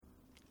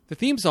The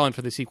theme song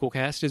for the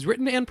Sequelcast is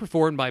written and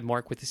performed by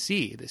Mark with a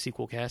C. The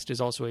Sequelcast is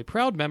also a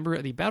proud member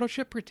of the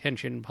Battleship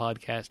Pretension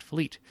podcast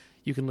fleet.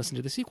 You can listen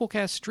to the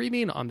Sequelcast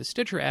streaming on the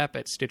Stitcher app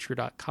at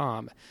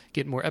Stitcher.com.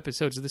 Get more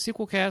episodes of the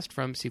Sequelcast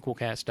from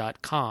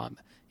Sequelcast.com.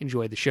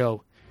 Enjoy the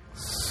show.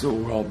 So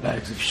we're all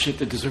bags of shit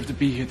that deserve to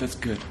be here. That's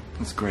good.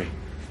 That's great.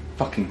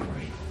 Fucking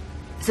great.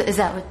 So is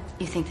that what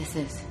you think this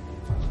is?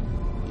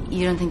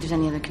 You don't think there's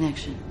any other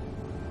connection?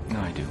 No,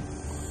 I do.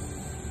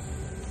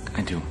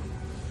 I do.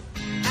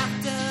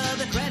 After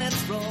the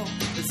credits roll,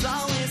 there's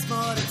always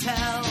more to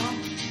tell.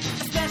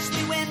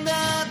 Especially when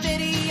the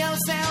video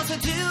sales are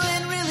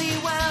doing really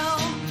well.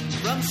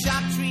 From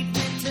Shock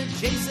Treatment to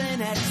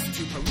Jason X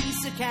to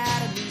Police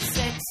Academy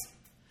 6.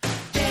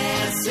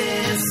 This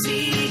is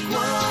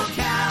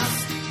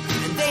Sequelcast,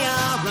 and they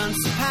are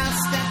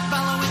unsurpassed at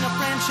following a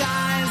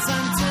franchise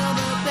until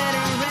the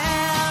bitter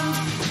end.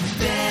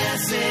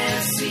 This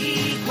is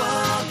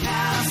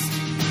Sequelcast,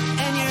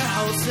 and your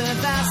hosts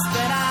have asked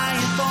that I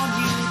inform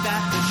you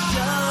that the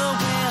show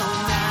will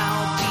now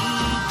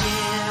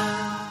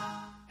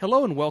begin.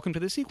 Hello and welcome to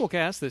the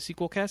Sequelcast. The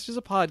Sequelcast is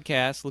a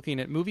podcast looking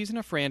at movies in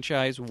a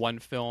franchise one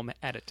film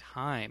at a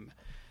time.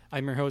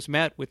 I'm your host,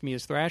 Matt. With me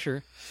is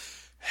Thrasher.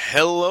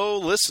 Hello,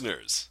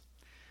 listeners.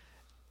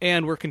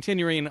 And we're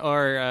continuing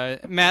our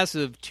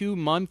massive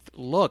 2-month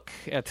look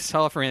at the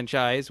Saw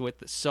franchise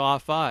with Saw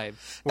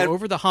 5. We're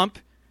over the hump,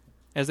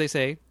 as they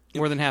say,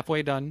 more than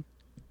halfway done.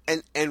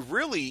 And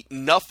really,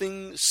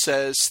 nothing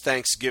says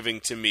Thanksgiving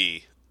to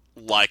me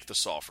like the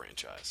Saw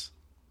franchise.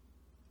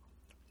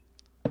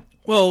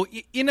 Well,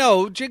 you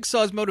know,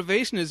 Jigsaw's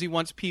motivation is he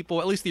wants people,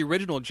 at least the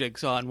original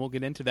Jigsaw, and we'll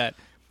get into that,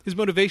 his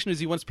motivation is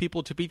he wants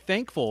people to be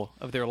thankful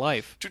of their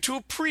life. To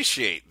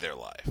appreciate their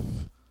life.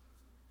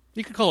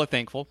 You could call it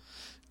thankful.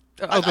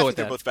 I I'll go think with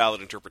they're that. both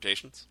valid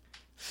interpretations.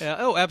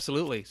 Oh,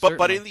 absolutely. But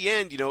certainly. in the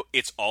end, you know,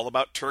 it's all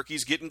about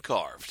turkeys getting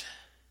carved.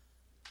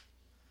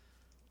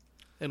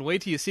 And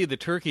wait till you see the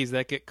turkeys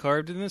that get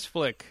carved in this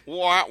flick.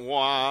 Wah,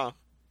 wah.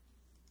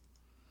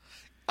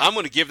 I'm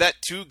going to give that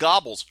 2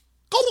 gobbles.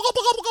 Gobble,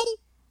 gobble, gobble, gobble.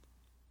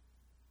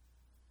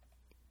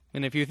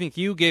 And if you think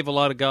you gave a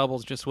lot of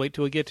gobbles, just wait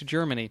till we get to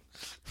Germany.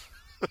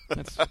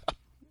 It's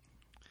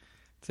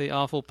an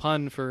awful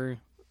pun for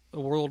a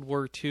World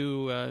War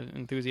II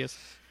enthusiast.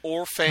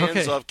 Or fans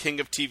Okay. of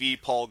King of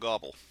TV Paul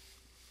Gobble.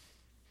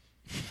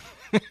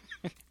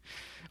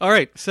 All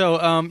right, so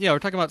we're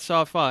talking about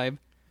Saw 5.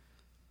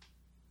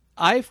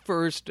 I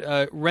first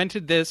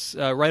rented this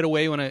right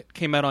away when it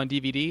came out on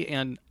DVD,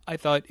 and I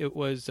thought it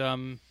was,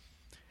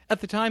 at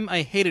the time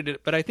I hated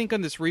it, but I think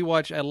on this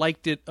rewatch I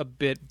liked it a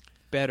bit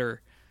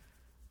better.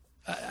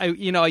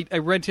 I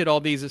rented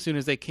all these as soon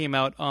as they came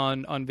out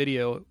on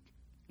video.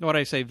 When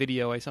I say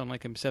video, I sound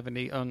like I'm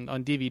 70, on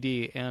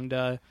DVD,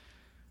 and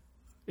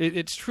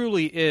it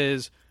truly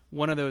is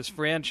one of those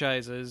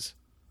franchises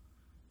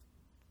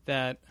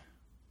that...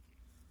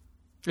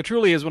 It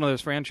truly is one of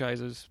those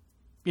franchises,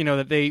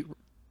 that they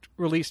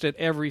released it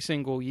every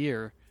single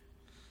year.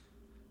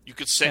 You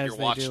could set As your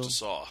they watch do. to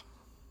Saw.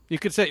 You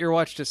could set your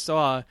watch to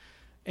Saw,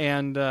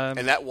 and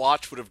that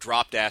watch would have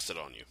dropped acid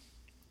on you.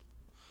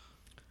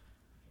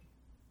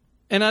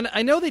 and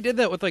I know they did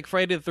that with like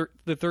Friday the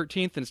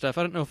 13th and stuff.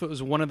 I don't know if it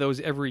was one of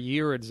those every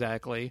year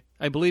exactly.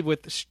 I believe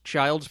with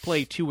Child's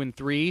Play 2 and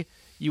 3,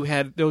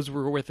 those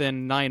were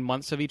within 9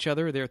 months of each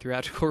other, their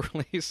theatrical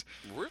release.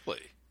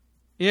 Really?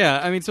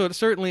 Yeah, I mean, so it's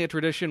certainly a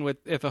tradition with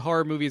if a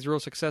horror movie is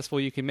real successful,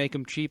 you can make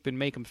them cheap and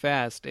make them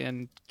fast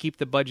and keep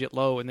the budget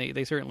low, and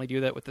they certainly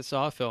do that with the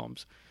Saw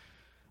films.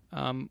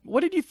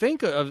 What did you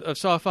think of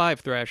Saw 5,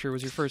 Thrasher?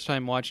 Was your first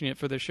time watching it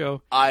for the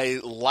show? I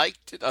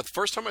liked it. The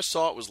first time I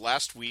saw it was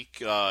last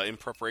week in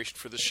preparation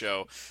for the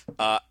show,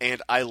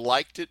 and I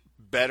liked it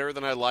better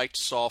than I liked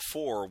Saw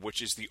 4, which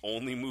is the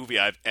only movie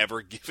I've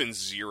ever given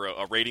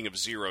a rating of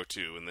 0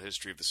 to in the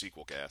history of the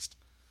Sequelcast.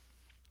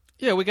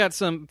 Yeah, we got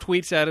some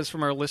tweets at us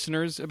from our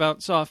listeners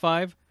about Saw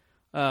 5.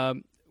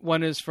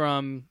 One is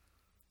from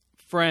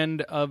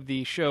friend of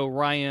the show,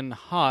 Ryan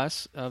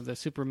Haas, of the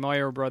Super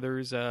Mario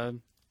Brothers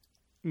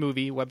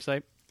movie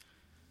website.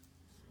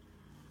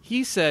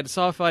 He said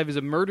Saw 5 is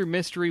a murder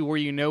mystery where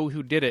you know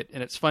who did it,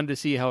 and it's fun to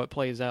see how it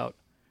plays out.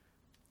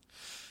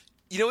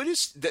 It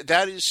is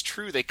that is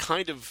true. They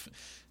kind of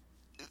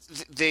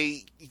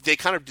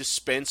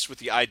dispense with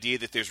the idea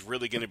that there's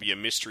really going to be a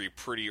mystery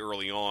pretty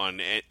early on,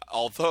 and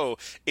although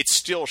it's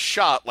still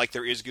shot like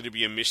there is going to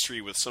be a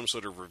mystery with some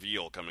sort of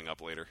reveal coming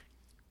up later.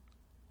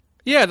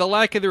 Yeah, the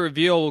lack of the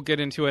reveal, we'll get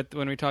into it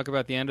when we talk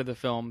about the end of the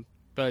film,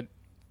 but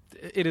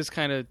it is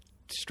kind of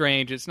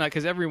strange. It's not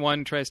because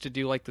everyone tries to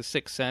do like the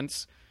Sixth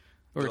Sense,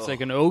 where it's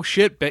like an oh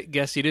shit,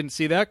 guess you didn't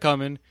see that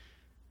coming.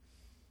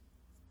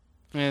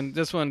 And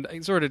this one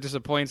sort of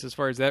disappoints as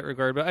far as that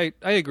regard, but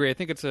I agree. I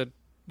think it's a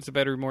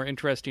better, more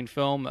interesting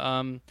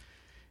film.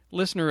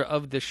 Listener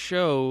of the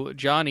show,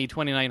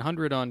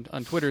 Johnny2900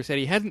 on Twitter, said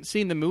he hadn't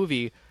seen the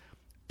movie,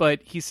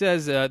 but he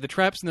says the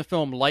traps in the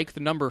film like the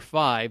number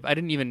 5. I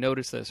didn't even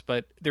notice this,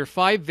 but there are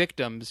 5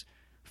 victims,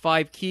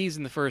 5 keys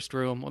in the first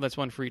room. Well, that's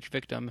one for each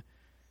victim.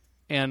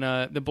 and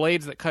the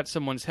blades that cut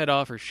someone's head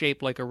off are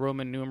shaped like a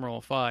Roman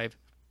numeral 5.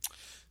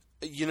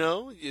 You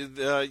know,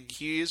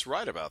 he is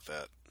right about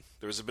that.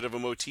 There was a bit of a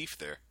motif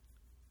there.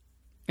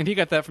 And he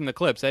got that from the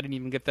clips. I didn't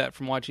even get that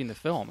from watching the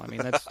film. I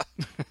mean, that's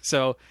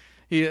so.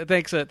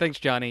 Thanks,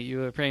 Johnny. You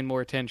were paying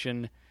more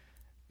attention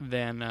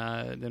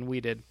than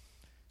we did,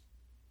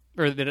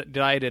 or that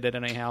I did it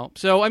anyhow.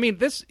 So I mean,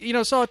 this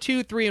Saw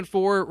 2, 3, and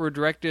 4 were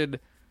directed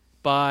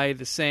by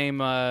the same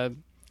guy,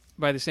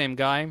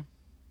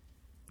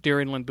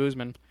 Darren Lynn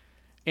Bousman,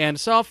 and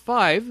Saw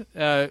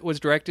 5 was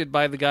directed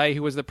by the guy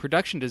who was the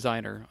production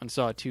designer on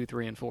Saw 2,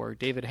 3, and 4,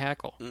 David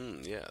Hackle.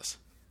 Yes.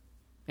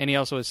 And he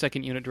also is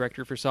second unit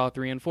director for Saw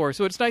 3 and 4.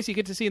 So it's nice you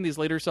get to see in these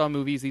later Saw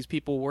movies, these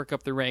people work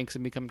up the ranks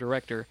and become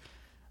director,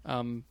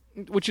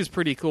 which is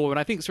pretty cool. And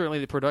I think certainly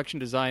the production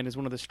design is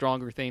one of the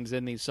stronger things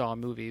in these Saw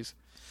movies.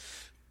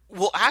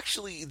 Well,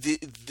 actually, the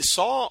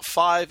Saw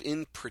 5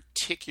 in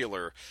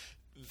particular,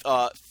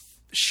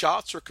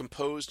 shots are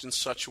composed in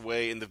such a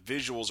way and the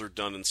visuals are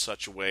done in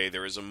such a way,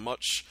 there's a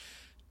much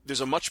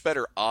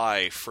better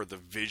eye for the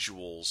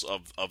visuals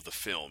of the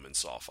film in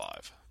Saw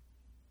 5.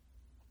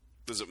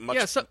 There's a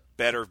much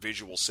better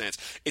visual sense.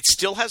 It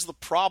still has the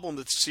problem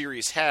that the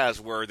series has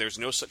where there's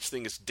no such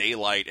thing as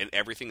daylight and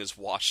everything is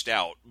washed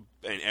out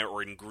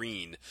or in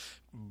green.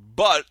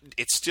 But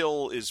it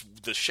still is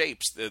the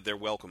shapes, they're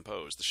well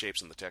composed, the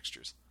shapes and the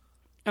textures.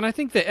 And I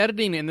think the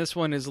editing in this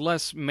one is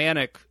less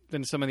manic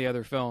than some of the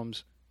other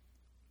films,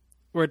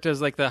 where it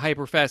does like the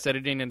hyper-fast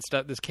editing and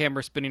stuff, this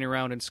camera spinning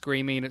around and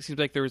screaming. It seems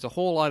like there was a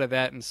whole lot of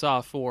that in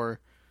Saw 4,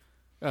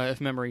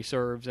 if memory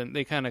serves, and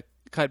they kind of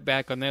cut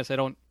back on this. I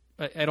don't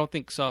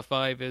think Saw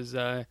 5 is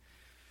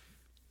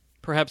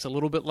perhaps a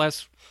little bit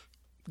less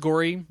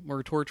gory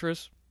or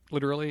torturous,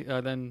 literally,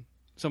 than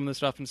some of the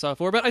stuff in Saw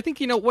 4. But I think,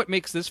 what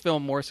makes this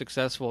film more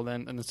successful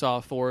than the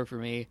Saw 4 for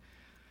me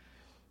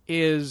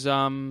is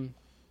the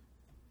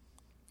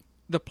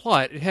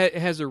plot. It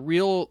has a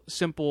real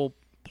simple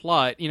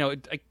plot.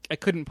 I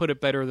couldn't put it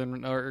better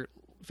than our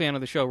fan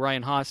of the show,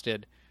 Ryan Haas,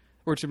 did.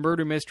 Where it's a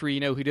murder mystery,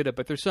 who did it,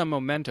 but there's some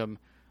momentum.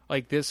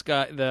 Like this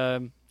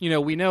guy,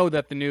 we know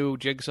that the new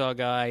Jigsaw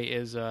guy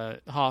is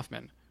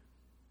Hoffman,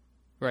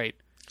 right?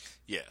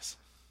 Yes.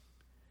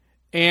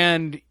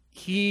 And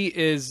he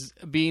is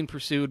being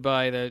pursued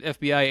by the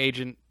FBI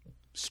agent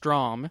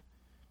Strom,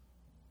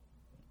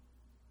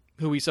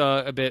 who we saw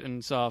a bit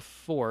in Saw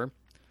 4.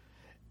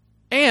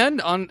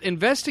 And on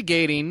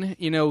investigating,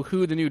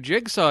 who the new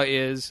Jigsaw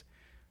is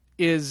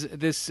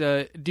this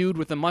dude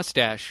with a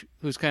mustache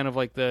who's kind of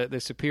like the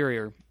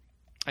superior.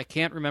 I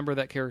can't remember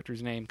that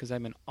character's name because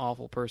I'm an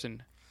awful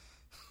person.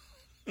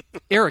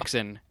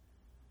 Erickson.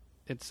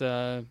 It's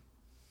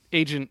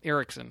Agent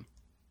Erickson.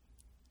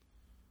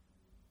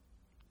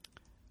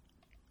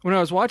 When I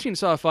was watching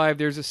Saw 5,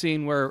 there's a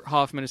scene where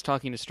Hoffman is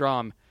talking to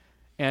Strom,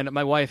 and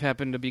my wife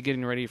happened to be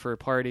getting ready for a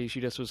party. She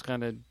just was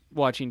kind of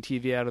watching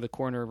TV out of the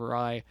corner of her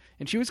eye,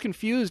 and she was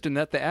confused in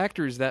that the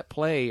actors that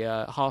play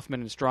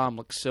Hoffman and Strom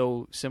look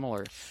so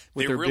similar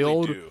with their really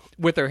build, do.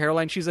 with their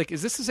hairline. She's like,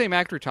 "Is this the same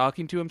actor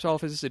talking to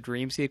himself? Is this a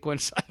dream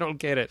sequence? I don't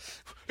get it."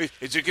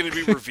 Is it going to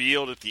be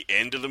revealed at the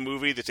end of the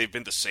movie that they've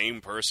been the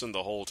same person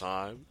the whole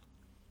time?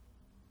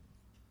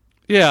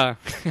 Yeah,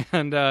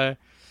 and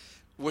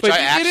which I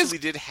actually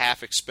did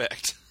half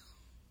expect.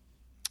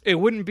 It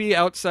wouldn't be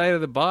outside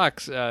of the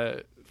box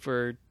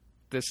for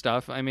this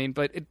stuff. I mean,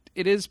 but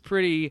it is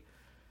pretty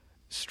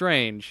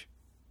strange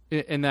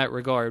in that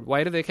regard.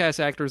 Why do they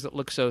cast actors that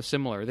look so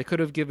similar? They could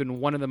have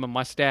given one of them a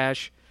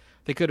mustache.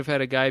 They could have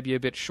had a guy be a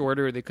bit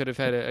shorter. They could have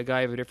had a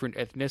guy of a different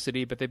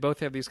ethnicity, but they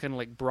both have these kind of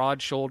like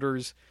broad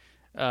shoulders,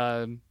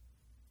 kind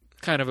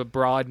of a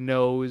broad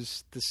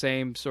nose, the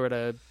same sort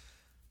of,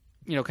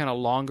 kind of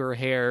longer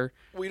hair.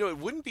 Well, it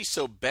wouldn't be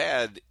so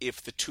bad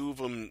if the two of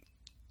them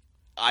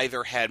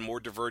either had more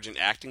divergent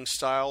acting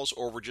styles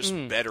or were just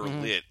better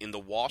lit in the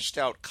washed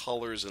out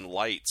colors and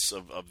lights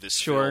of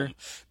this film.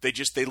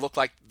 They look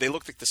like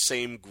the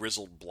same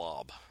grizzled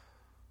blob.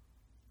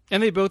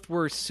 And they both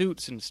wear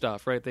suits and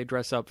stuff, right? They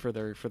dress up for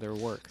their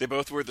work. They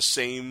both wear the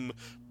same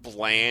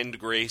bland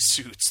gray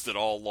suits that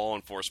all law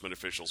enforcement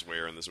officials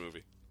wear in this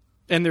movie.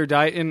 And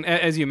and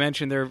as you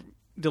mentioned, their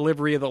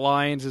delivery of the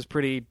lines is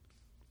pretty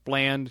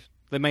bland.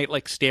 They might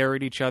like stare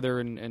at each other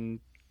and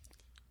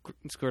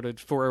sort of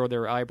furrow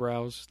their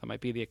eyebrows. That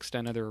might be the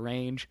extent of their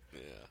range. Yeah.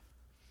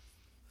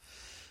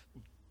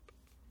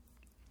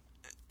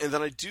 And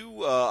then I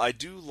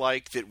do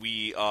like that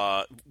we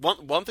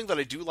one thing that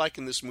I do like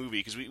in this movie,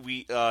 because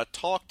we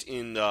talked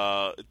in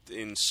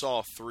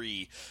Saw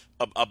 3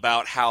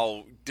 about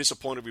how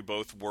disappointed we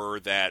both were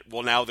that,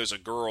 well, now there's a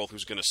girl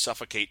who's going to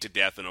suffocate to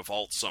death in a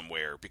vault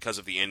somewhere because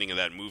of the ending of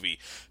that movie,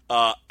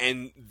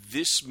 and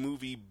this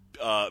movie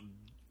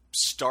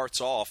starts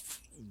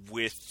off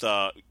with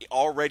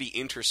already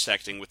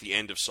intersecting with the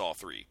end of Saw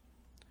 3.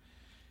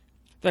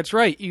 That's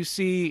right. You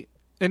see,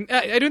 and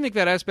I do think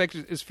that aspect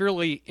is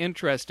fairly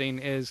interesting,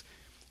 is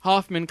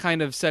Hoffman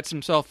kind of sets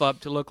himself up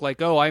to look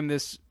like, oh, I'm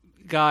this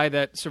guy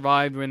that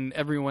survived when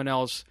everyone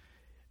else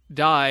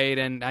died,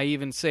 and I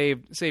even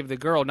saved the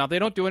girl. Now, they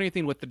don't do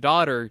anything with the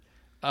daughter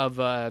of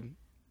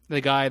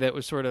the guy that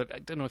was sort of, I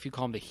don't know if you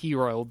call him the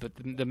hero, but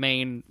the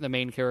main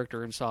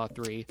character in Saw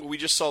 3. We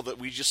just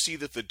see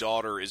that the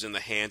daughter is in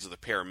the hands of the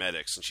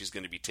paramedics, and she's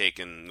going to be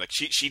taken. Like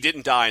she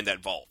didn't die in that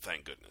vault,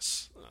 thank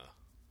goodness.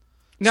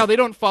 Now they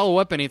don't follow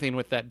up anything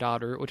with that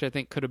daughter, which I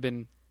think could have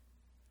been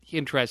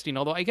interesting.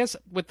 Although I guess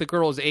with the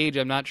girl's age,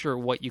 I'm not sure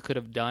what you could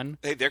have done.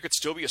 Hey, there could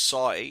still be a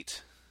Saw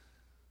 8.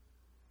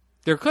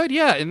 There could,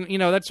 yeah, and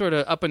that's sort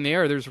of up in the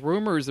air. There's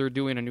rumors they're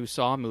doing a new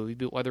Saw movie,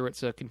 but whether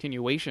it's a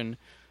continuation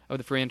of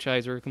the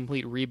franchise or a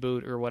complete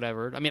reboot or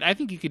whatever. I mean, I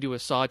think you could do a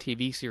Saw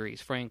TV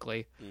series,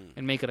 frankly,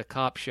 and make it a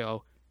cop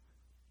show,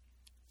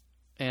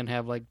 and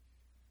have like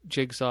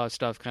Jigsaw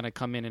stuff kind of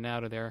come in and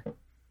out of there.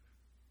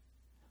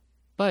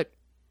 But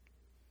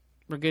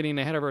we're getting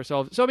ahead of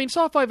ourselves. So I mean,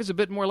 Saw 5 is a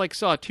bit more like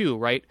Saw 2,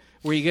 right?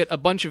 Where you get a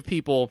bunch of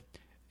people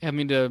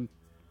having to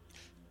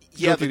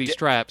go through these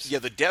traps. Yeah,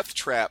 the death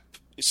trap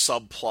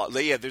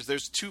subplot. Yeah,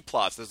 there's two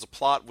plots. There's a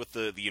plot with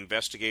the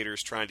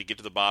investigators trying to get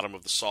to the bottom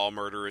of the Saw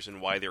murders and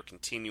why they're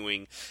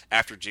continuing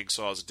after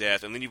Jigsaw's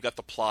death, and then you've got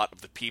the plot of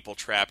the people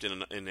trapped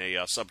in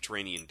a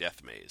subterranean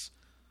death maze.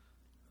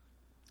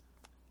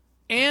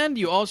 And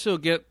you also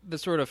get the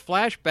sort of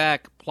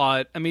flashback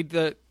plot. I mean,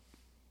 the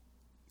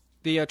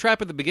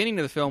trap at the beginning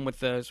of the film with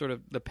the sort of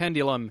the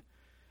pendulum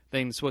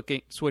thing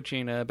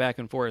switching back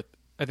and forth,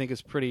 I think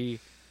is pretty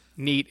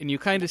neat, and you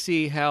kind of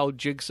see how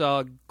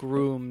Jigsaw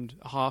groomed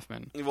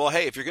Hoffman. Well,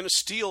 hey, if you're going to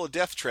steal a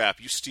death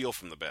trap, you steal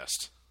from the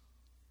best.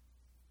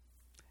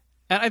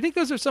 And I think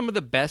those are some of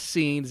the best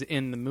scenes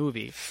in the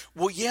movie.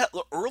 Well, yeah,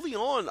 early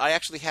on, I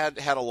actually had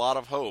a lot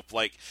of hope.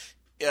 Like,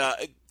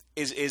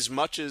 as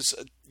much as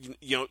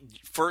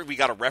we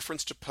got a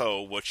reference to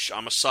Poe, which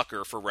I'm a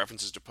sucker for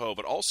references to Poe,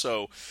 but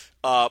also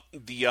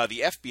the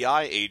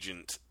FBI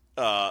agent.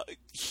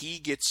 He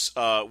gets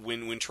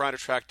when trying to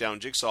track down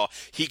Jigsaw,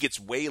 he gets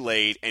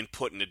waylaid and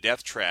put in a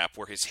death trap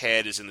where his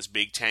head is in this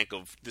big tank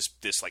of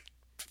this like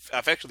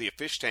effectively a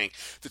fish tank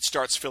that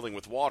starts filling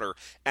with water,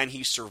 and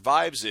he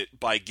survives it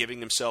by giving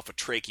himself a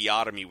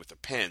tracheotomy with a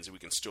pen so he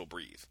can still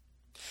breathe.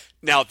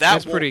 Now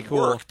that's pretty cool.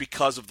 Work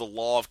because of the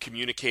law of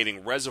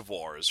communicating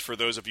reservoirs for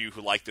those of you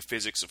who like the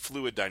physics of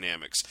fluid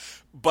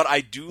dynamics. But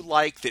I do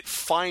like that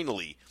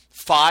finally,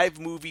 5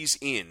 movies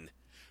in,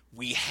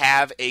 we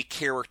have a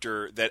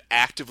character that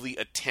actively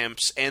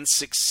attempts and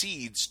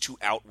succeeds to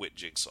outwit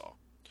Jigsaw.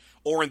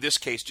 Or in this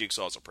case,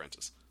 Jigsaw's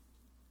apprentice.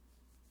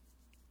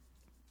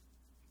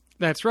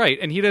 That's right.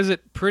 And he does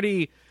it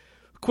pretty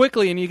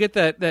quickly, and you get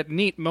that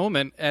neat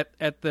moment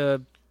at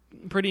the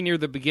pretty near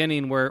the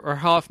beginning where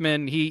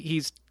Hoffman,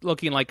 he's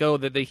looking like,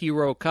 the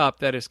hero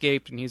cop that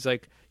escaped, and he's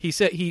like,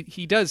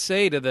 he does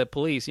say to the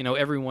police,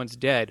 everyone's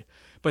dead.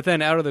 But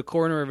then out of the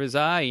corner of his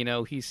eye,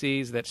 he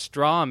sees that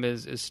Strom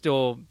is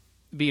still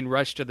being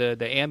rushed to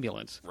the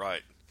ambulance.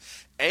 Right.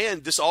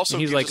 And this also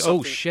and he's gives like, us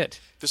oh shit.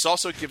 This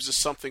also gives us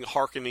something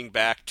harkening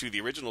back to the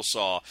original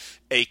Saw,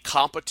 a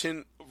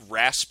competent,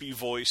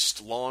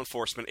 raspy-voiced law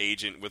enforcement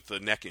agent with a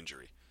neck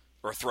injury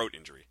or a throat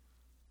injury.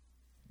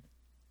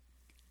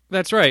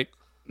 That's right.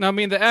 Now, I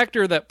mean, the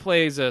actor that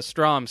plays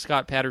Strom,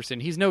 Scott Patterson,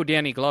 he's no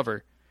Danny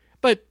Glover,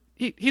 but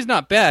he's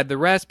not bad. The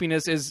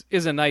raspiness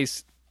is a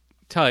nice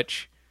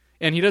touch,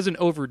 and he doesn't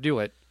overdo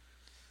it.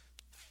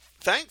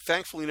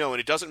 Thankfully, no, and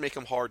it doesn't make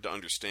him hard to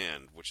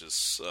understand, which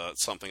is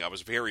something I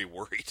was very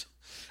worried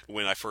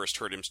when I first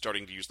heard him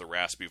starting to use the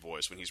raspy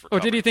voice when he's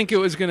recovering. Oh, did you think it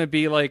was going to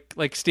be like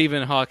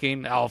Stephen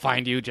Hawking, I'll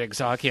find you,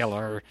 Jigsaw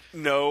Killer?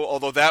 No,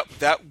 although that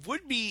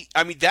would be,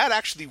 I mean, that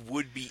actually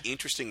would be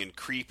interesting and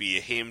creepy,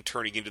 him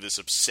turning into this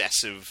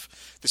obsessed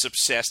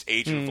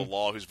agent of the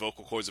law whose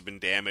vocal cords have been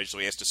damaged, so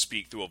he has to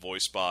speak through a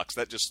voice box.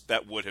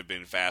 That would have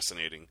been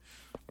fascinating.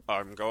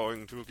 I'm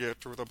going to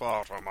get to the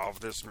bottom of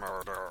this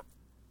murder.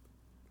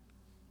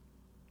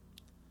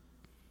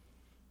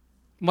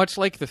 Much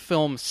like the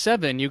film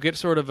Seven, you get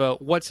sort of a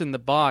what's in the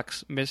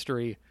box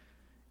mystery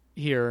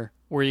here,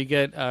 where you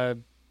get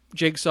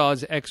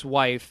Jigsaw's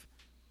ex-wife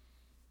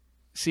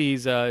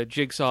sees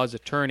Jigsaw's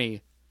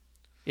attorney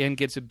and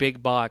gets a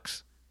big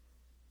box,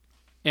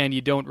 and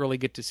you don't really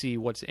get to see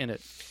what's in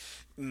it.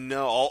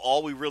 No,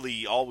 all we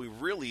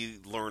really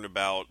learn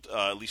about,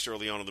 at least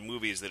early on in the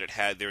movie, is that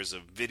there's a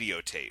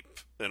videotape,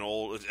 an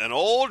old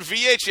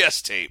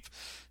VHS tape,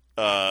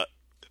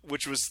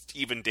 which was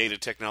even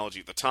dated technology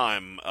at the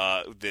time,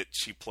 that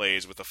she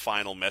plays with the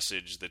final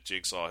message that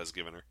Jigsaw has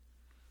given her.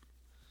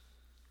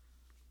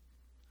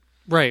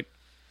 Right.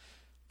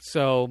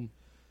 So,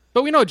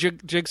 but we know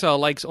Jigsaw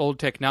likes old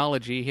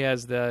technology. He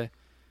has the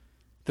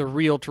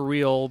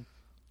reel-to-reel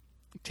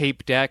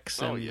tape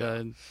decks. Oh, and,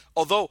 yeah.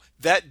 Although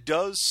that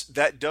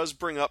does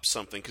bring up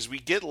something, because we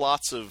get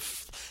lots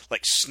of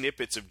like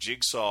snippets of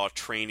Jigsaw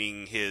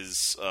training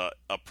his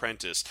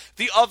apprentice,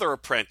 the other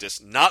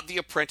apprentice, not the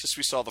apprentice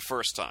we saw the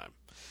first time.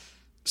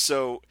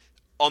 So,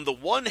 on the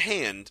one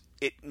hand,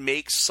 it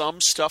makes some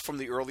stuff from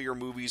the earlier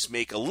movies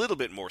make a little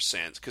bit more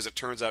sense, because it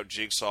turns out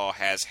Jigsaw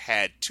has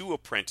had 2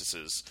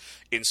 apprentices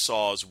in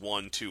Saws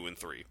 1, 2, and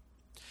 3.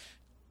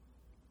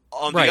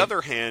 On Right. the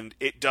other hand,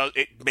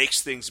 it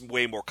makes things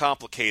way more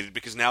complicated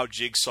because now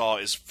Jigsaw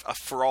is,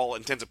 for all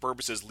intents and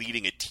purposes,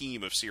 leading a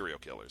team of serial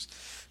killers.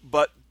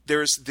 But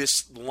there's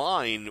this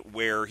line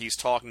where he's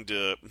talking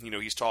to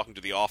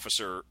the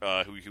officer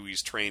who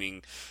he's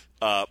training,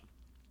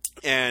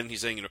 and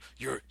he's saying,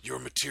 your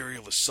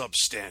material is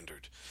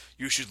substandard.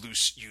 You should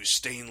use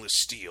stainless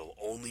steel.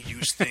 Only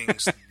use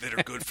things that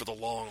are good for the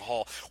long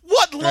haul.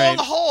 What long Right.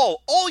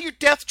 haul? All your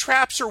death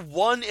traps are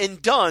one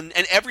and done,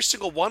 and every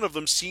single one of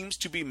them seems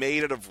to be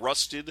made out of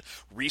rusted,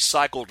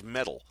 recycled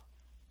metal.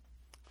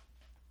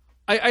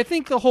 I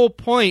think the whole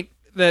point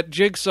that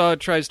Jigsaw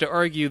tries to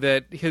argue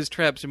that his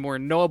traps are more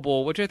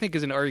knowable, which I think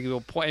is an arguable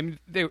point. I mean,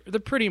 they're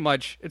pretty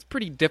much, it's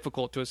pretty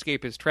difficult to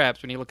escape his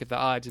traps when you look at the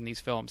odds in these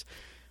films.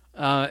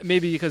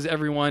 Maybe because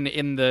everyone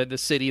in the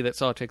city that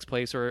Saw takes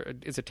place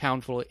is a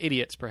town full of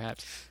idiots,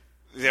 perhaps.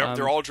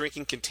 They're all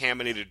drinking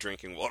contaminated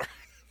drinking water.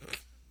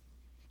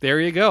 There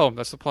you go.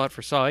 That's the plot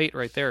for Saw 8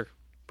 right there.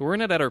 But we're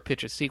not at our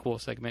pitch a sequel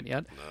segment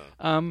yet.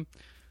 No.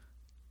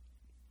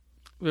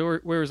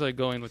 Where was I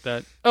going with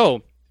that?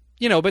 Oh,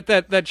 but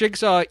that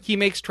Jigsaw, he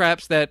makes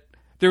traps that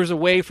there's a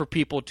way for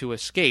people to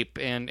escape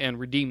and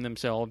redeem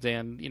themselves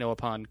and,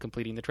 upon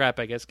completing the trap,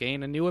 I guess,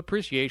 gain a new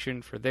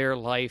appreciation for their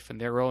life and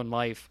their own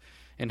life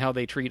and how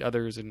they treat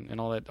others and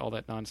all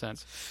that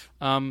nonsense.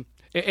 And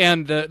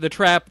the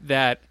trap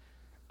that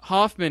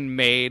Hoffman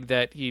made,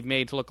 that he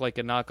made to look like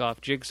a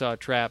knockoff Jigsaw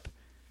trap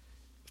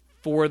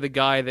for the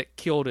guy that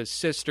killed his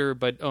sister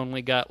but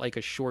only got like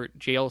a short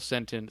jail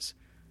sentence,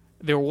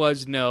 there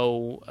was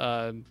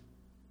no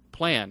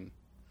plan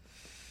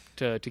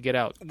to get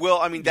out. Well,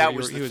 I mean, that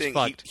was He the was thing.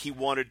 fucked. He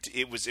wanted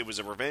it was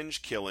a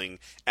revenge killing,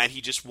 and he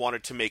just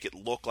wanted to make it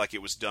look like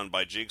it was done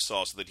by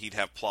Jigsaw so that he'd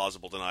have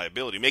plausible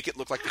deniability, make it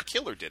look like the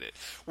killer did it.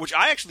 Which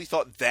I actually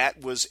thought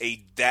that was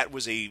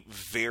a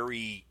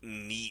very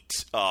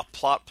neat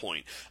plot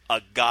point.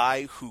 A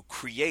guy who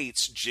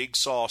creates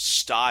Jigsaw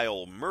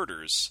style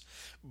murders,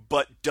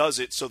 but does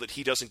it so that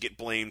he doesn't get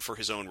blamed for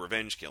his own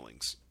revenge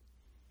killings.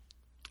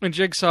 And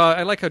Jigsaw,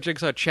 I like how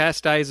Jigsaw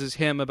chastises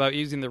him about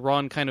using the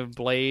wrong kind of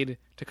blade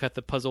to cut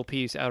the puzzle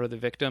piece out of the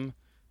victim.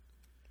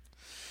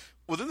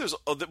 Well, then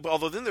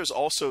there's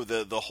also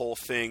the whole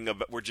thing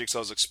about where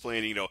Jigsaw's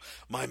explaining,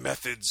 my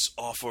methods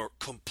offer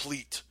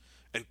complete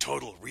and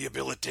total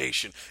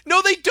rehabilitation.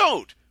 No, they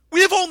don't. We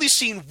have only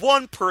seen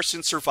one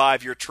person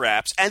survive your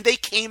traps, and they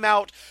came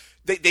out.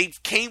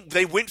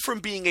 They went from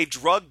being a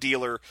drug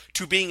dealer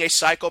to being a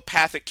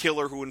psychopathic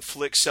killer who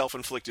inflicts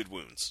self-inflicted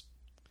wounds.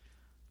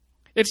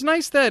 It's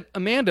nice that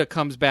Amanda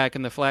comes back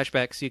in the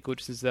flashback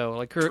sequences, though.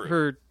 Like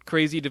her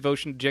crazy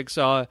devotion to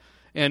Jigsaw,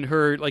 and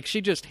her she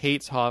just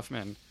hates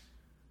Hoffman,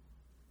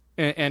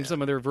 and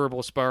some of their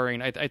verbal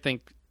sparring. I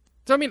think.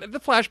 So I mean, the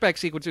flashback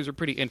sequences are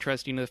pretty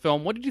interesting in the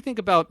film. What did you think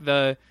about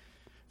the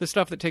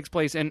stuff that takes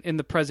place in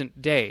the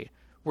present day,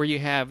 where you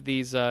have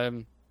these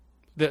the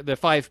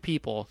 5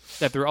 people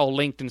that they're all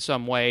linked in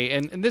some way,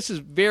 and this is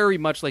very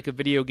much like a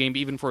video game,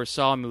 even for a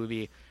Saw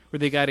movie, where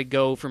they got to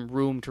go from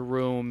room to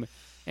room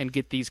and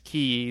get these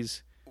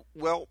keys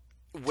to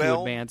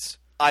advance.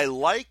 I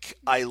like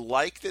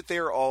that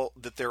they're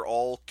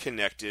all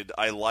connected.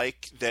 I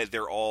like that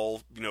they're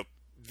all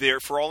there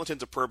for all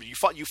intents and purposes.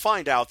 You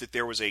find out that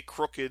there was a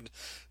crooked,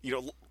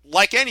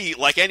 like any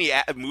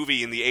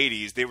movie in the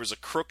 80s, there was a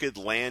crooked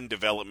land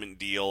development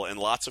deal, and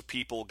lots of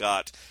people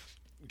got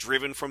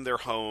driven from their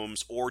homes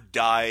or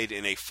died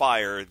in a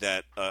fire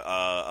that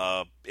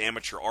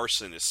amateur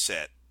arsonist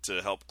set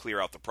to help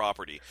clear out the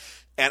property.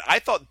 And I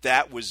thought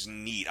that was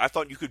neat. I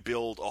thought you could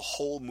build a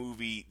whole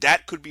movie.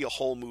 That could be a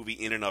whole movie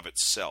in and of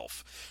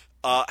itself.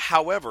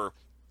 However,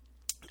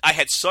 I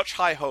had such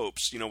high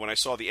hopes, when I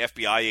saw the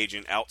FBI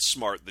agent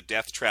outsmart the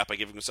death trap by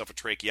giving himself a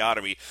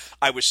tracheotomy.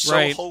 I was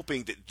so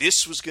hoping that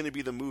this was going to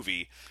be the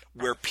movie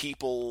where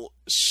people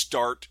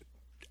start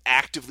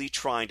actively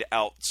trying to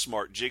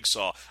outsmart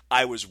Jigsaw.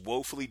 I was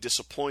woefully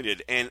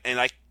disappointed, and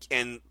as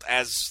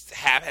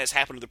has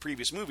happened in the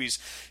previous movies,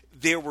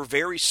 there were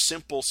very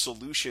simple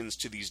solutions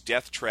to these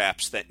death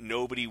traps that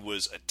nobody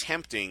was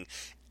attempting,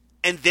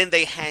 and then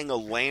they hang a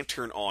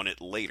lantern on it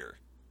later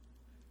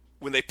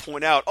when they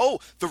point out,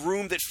 the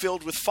room that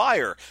filled with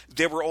fire,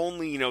 there were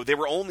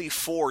only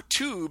 4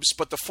 tubes,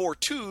 but the 4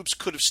 tubes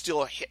could have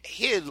still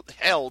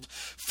held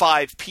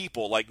 5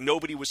 people. Like,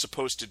 nobody was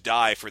supposed to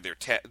die for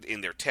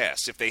in their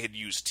tests. If they had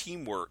used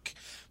teamwork,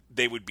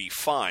 they would be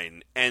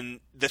fine. And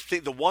the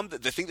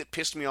thing that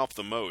pissed me off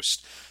the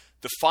most,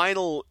 the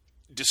final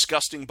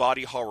disgusting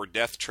body horror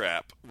death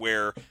trap,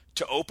 where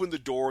to open the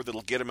door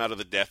that'll get them out of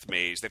the death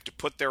maze, they have to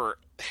put their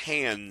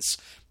hands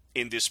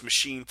in this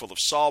machine full of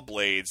saw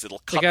blades that'll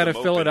cut them open. They got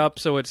to fill it up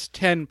so it's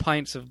 10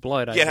 pints of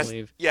blood, I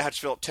believe. It has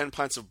to fill up 10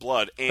 pints of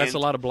blood. And, that's a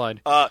lot of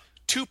blood.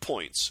 2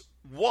 points.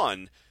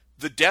 1,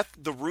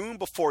 the room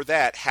before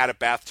that had a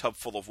bathtub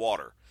full of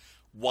water.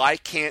 Why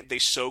can't they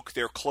soak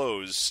their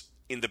clothes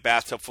in the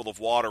bathtub full of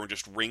water and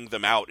just wring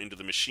them out into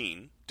the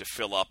machine to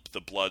fill up the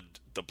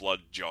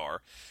blood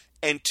jar?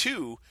 And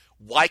 2,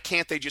 why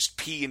can't they just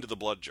pee into the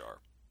blood jar?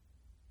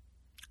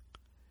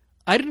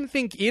 I didn't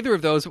think either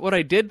of those. What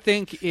I did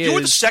think is... You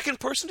were the second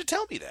person to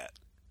tell me that.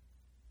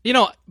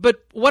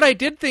 But what I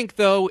did think,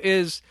 though,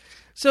 is...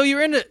 So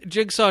you're in a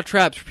jigsaw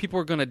traps where people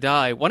are going to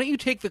die. Why don't you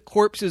take the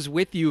corpses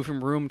with you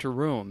from room to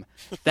room?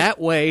 That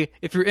way,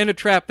 if you're in a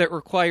trap that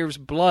requires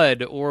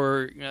blood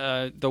or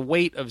the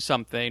weight of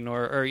something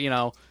or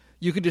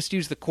you can just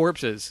use the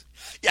corpses.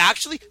 Yeah,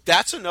 actually,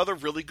 that's another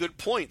really good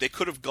point. They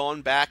could have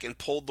gone back and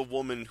pulled the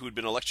woman who'd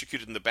been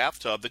electrocuted in the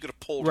bathtub. They could have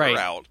pulled her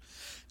out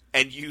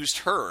and used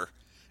her.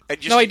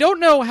 And Now, I don't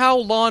know how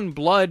long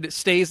blood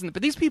stays in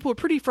but these people are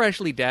pretty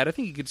freshly dead. I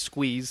think you could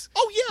squeeze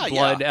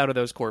blood out of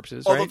those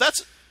corpses,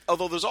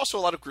 Although there's also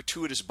a lot of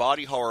gratuitous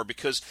body horror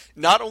because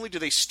not only do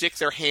they stick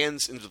their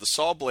hands into the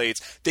saw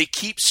blades, they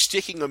keep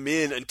sticking them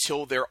in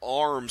until their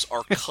arms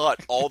are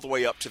cut all the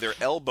way up to their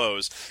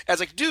elbows. As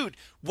like, dude,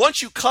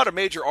 once you cut a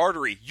major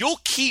artery,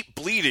 you'll keep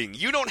bleeding.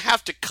 You don't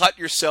have to cut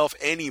yourself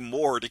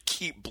anymore to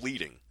keep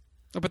bleeding.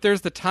 But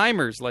there's the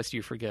timers, lest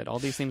you forget. All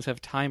these things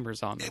have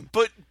timers on them.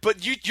 But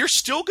you're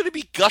still going to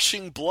be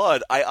gushing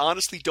blood. I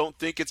honestly don't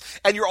think it's...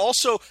 And you're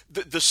also...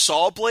 The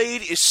saw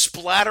blade is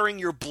splattering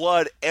your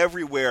blood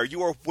everywhere.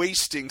 You are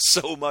wasting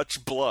so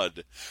much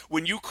blood.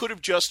 When you could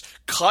have just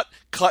cut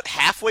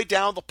halfway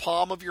down the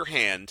palm of your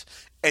hand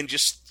and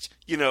just,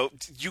 you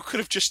could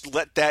have just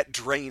let that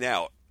drain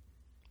out.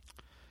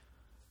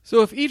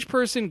 So if each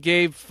person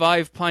gave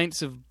 5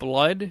 pints of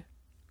blood...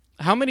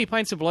 How many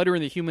pints of blood are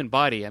in the human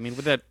body? I mean,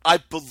 would that... I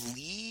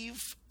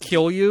believe...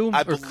 Kill you?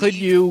 Or could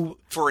you...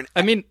 For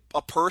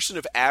a person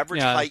of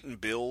average height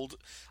and build,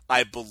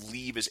 I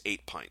believe is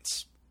 8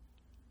 pints.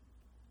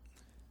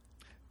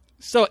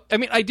 So, I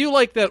mean, I do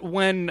like that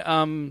when...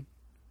 I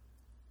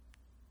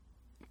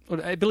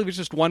believe it's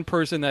just one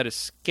person that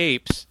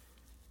escapes.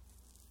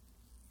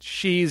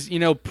 She's,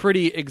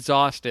 pretty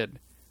exhausted.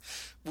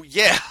 Well,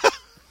 yeah.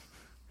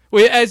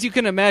 Well, as you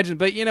can imagine,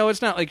 but,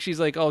 it's not like she's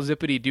like all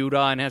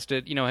zippity-doo-dah and has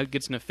to,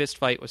 gets in a fist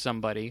fight with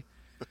somebody.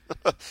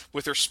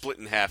 With her split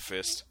in half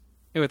fist.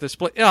 With a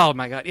split... Oh,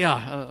 my God,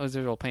 yeah, it was a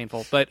little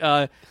painful.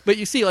 But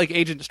you see, like,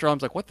 Agent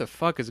Strom's like, what the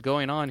fuck is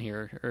going on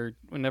here? Or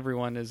when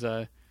everyone is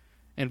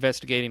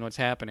investigating what's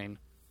happening.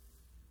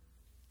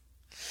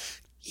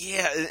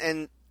 Yeah,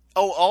 and...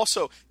 Oh,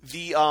 also,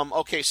 the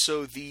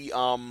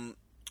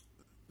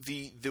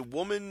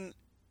woman...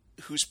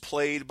 who's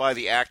played by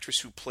the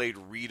actress who played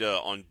Rita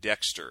on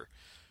Dexter.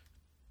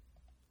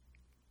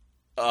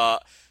 Her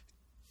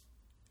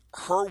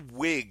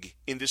wig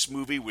in this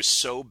movie was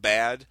so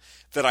bad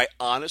that I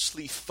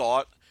honestly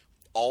thought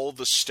all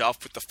the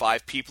stuff with the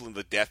 5 people in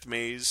the death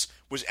maze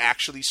was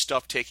actually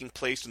stuff taking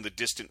place in the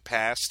distant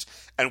past,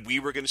 and we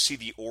were going to see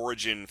the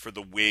origin for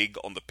the wig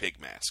on the pig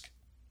mask.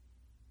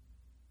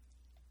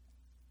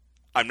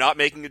 I'm not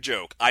making a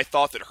joke. I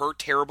thought that her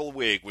terrible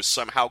wig was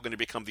somehow going to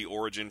become the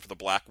origin for the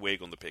black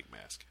wig on the pig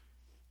mask.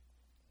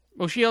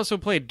 Well, she also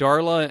played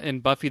Darla in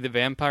Buffy the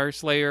Vampire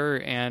Slayer,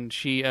 and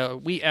she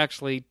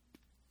played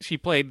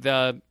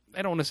the,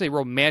 I don't want to say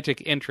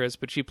romantic interest,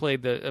 but she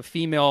played a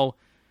female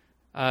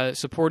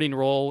supporting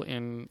role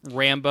in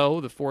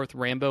Rambo, the 4th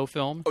Rambo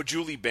film. Oh,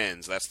 Julie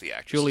Benz, that's the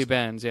actress. Julie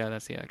Benz, yeah,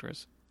 that's the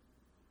actress.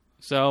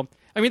 So,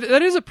 I mean,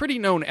 that is a pretty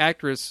known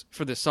actress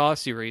for the Saw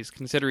series,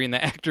 considering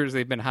the actors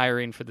they've been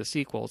hiring for the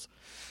sequels.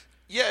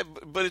 Yeah,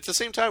 but at the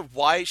same time,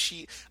 why is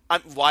she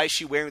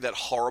wearing that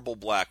horrible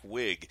black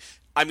wig?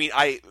 I mean,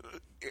 I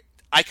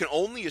can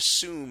only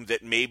assume that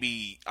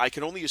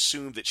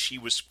she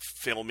was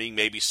filming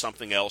maybe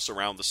something else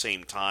around the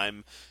same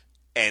time,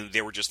 and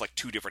there were just like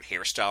 2 different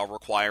hairstyle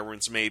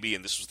requirements maybe,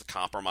 and this was the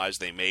compromise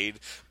they made.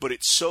 But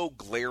it's so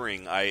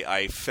glaring,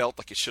 I felt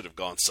like it should have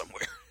gone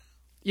somewhere.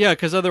 Yeah,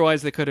 because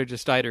otherwise they could have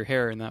just dyed her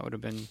hair, and that would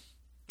have been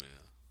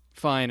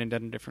fine and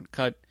done a different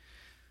cut.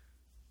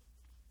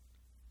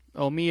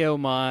 Oh, me, oh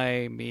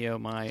my, me, oh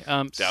my.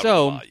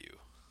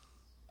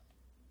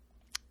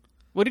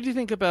 What did you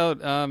think about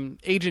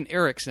Agent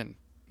Erickson,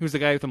 who's the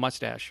guy with the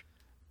mustache,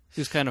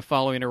 who's kind of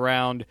following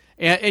around?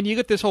 And you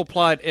get this whole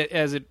plot,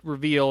 as it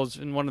reveals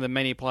in one of the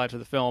many plots of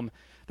the film,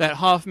 that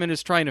Hoffman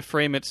is trying to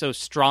frame it so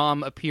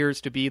Strom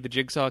appears to be the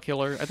Jigsaw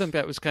killer. I think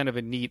that was kind of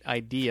a neat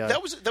idea.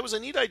 That was a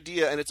neat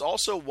idea, and it's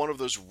also one of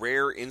those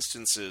rare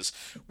instances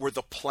where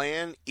the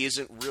plan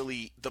isn't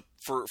really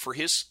for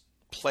his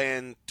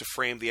plan to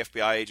frame the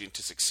FBI agent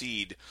to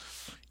succeed.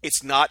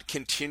 It's not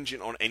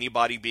contingent on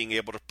anybody being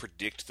able to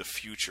predict the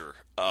future,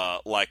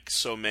 like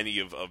so many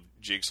of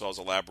Jigsaw's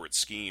elaborate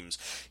schemes.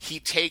 He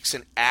takes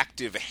an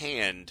active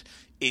hand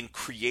in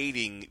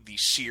creating the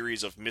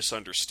series of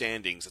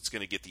misunderstandings that's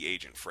going to get the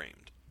agent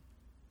framed.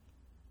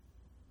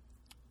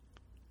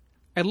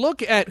 I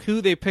look at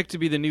who they picked to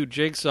be the new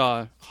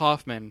Jigsaw,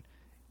 Hoffman,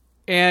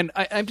 and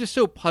I'm just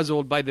so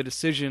puzzled by the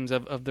decisions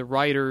of the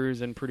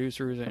writers and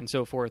producers and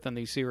so forth on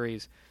these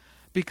series,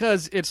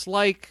 because it's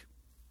like,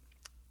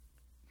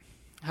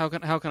 how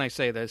can I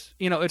say this?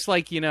 It's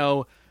like,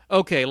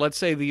 okay, let's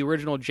say the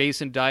original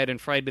Jason died in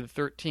Friday the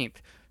 13th.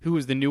 Who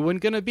is the new one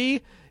going to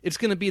be? It's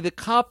going to be the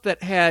cop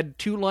that had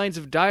 2 lines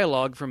of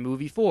dialogue from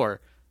movie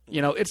 4.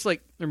 It's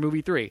like, or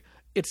movie 3.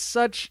 It's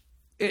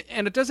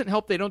and it doesn't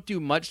help they don't do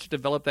much to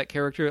develop that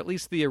character. At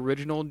least the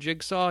original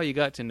Jigsaw, you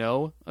got to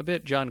know a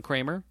bit. John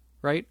Kramer,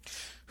 right?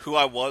 Who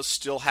I was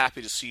still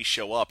happy to see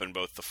show up in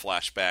both the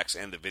flashbacks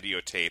and the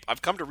videotape.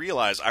 I've come to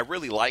realize I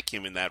really like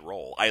him in that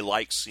role. I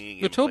like seeing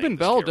him. The Tobin playing this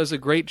Bell character. does a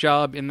great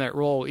job in that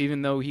role,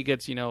 even though he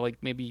gets, like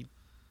maybe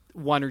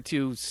one or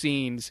two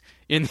scenes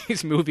in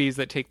these movies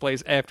that take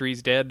place after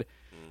he's dead,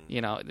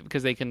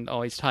 because they can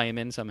always tie him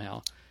in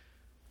somehow.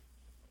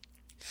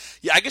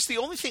 Yeah, I guess the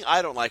only thing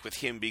I don't like with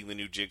him being the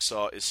new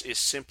Jigsaw is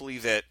simply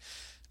that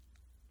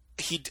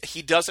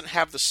he doesn't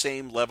have the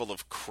same level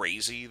of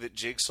crazy that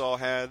Jigsaw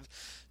had.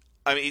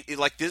 I mean,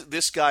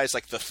 this guy is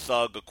like the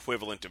thug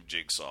equivalent of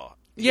Jigsaw.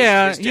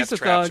 Yeah, his he's death a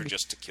traps thug. are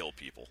just to kill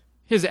people.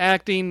 His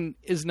acting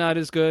is not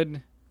as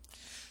good.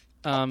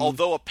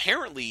 Although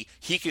apparently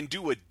he can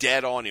do a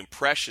dead-on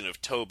impression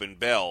of Tobin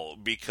Bell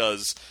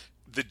because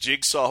the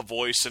Jigsaw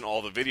voice in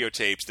all the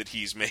videotapes that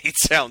he's made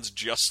sounds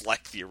just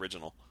like the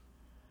original.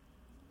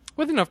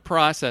 With enough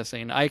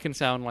processing, I can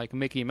sound like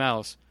Mickey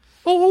Mouse.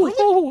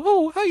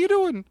 Oh, how you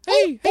doing?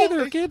 Hey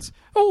there, kids.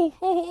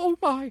 Oh,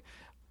 my.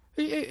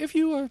 If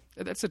you,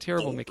 that's a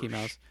terrible Mickey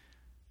Mouse.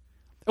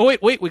 Oh,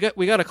 wait, we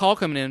got a call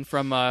coming in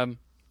from,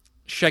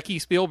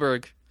 Shecky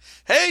Spielberg.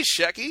 Hey,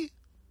 Shecky.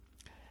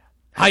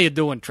 How you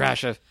doing,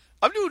 Trasher?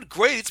 I'm doing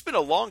great. It's been a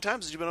long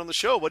time since you've been on the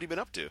show. What have you been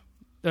up to?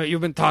 You've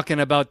been talking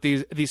about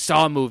these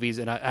Saw movies,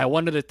 and I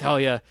wanted to tell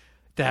you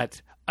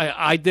that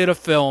I did a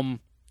film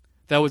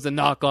that was a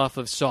knockoff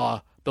of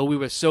Saw, but we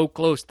were so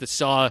close to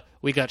Saw,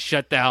 we got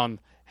shut down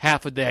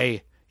half a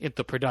day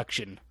into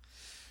production.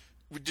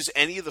 Does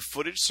any of the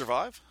footage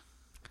survive?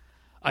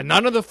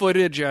 None of the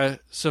footage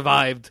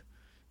survived,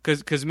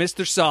 because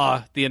Mr.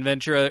 Saw, the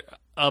inventor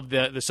of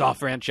the Saw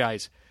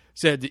franchise,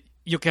 said,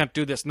 you can't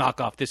do this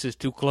knockoff. This is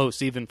too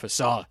close, even for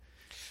Saw.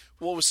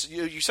 What was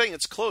you're saying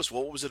it's close?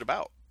 What was it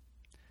about?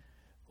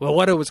 Well,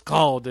 what it was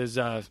called is,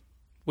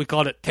 we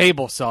called it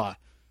Table Saw.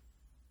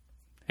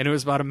 And it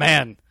was about a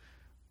man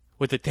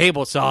with a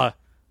table saw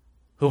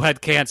who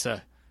had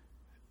cancer.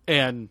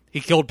 And he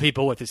killed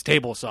people with his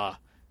table saw.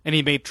 And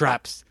he made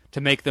traps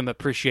to make them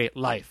appreciate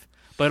life.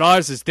 But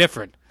ours is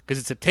different, because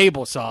it's a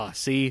table saw,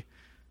 see?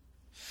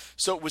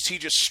 So was he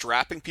just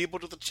strapping people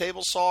to the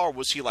table saw, or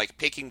was he,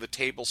 picking the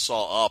table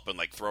saw up and,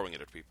 throwing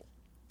it at people?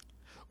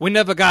 We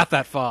never got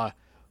that far.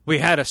 We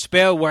had a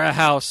spare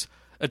warehouse,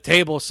 a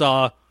table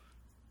saw,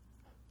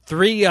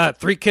 three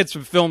kids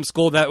from film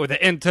school that were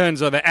the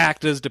interns or the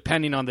actors,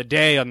 depending on the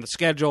day, on the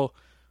schedule.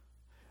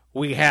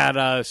 We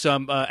had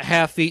some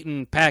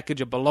half-eaten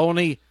package of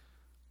bologna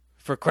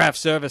for craft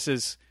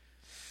services.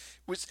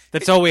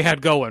 That's all we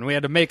had going. We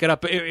had to make it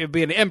up. It would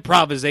be an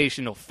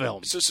improvisational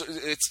film. So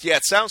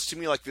it sounds to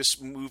me like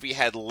this movie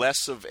had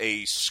less of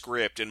a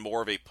script and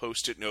more of a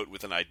post-it note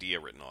with an idea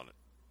written on it.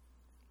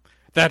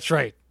 That's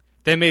right.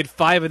 They made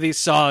 5 of these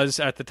saws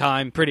at the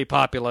time, pretty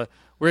popular.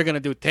 We're going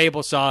to do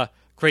table saw,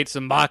 create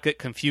some market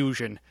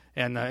confusion,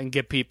 and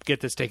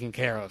get this taken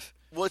care of.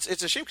 Well,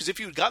 it's a shame, because if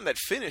you had gotten that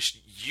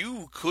finished,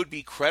 you could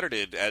be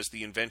credited as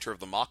the inventor of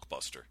the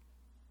mockbuster.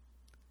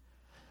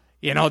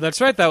 That's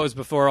right. That was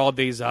before all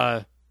these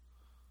knockoffs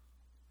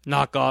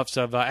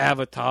of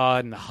Avatar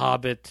and The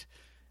Hobbit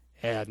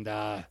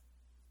and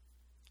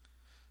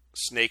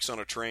Snakes on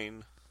a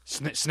Train.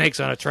 Snakes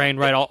on a Train,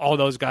 right? All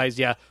those guys,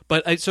 yeah.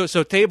 But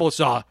so table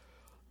saw.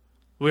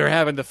 We were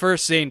having the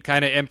first scene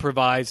kind of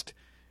improvised.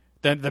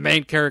 Then the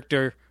main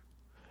character,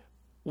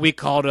 we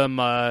called him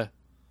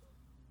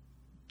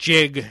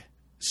Jig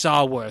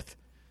Sawworth.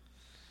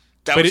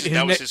 That was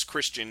his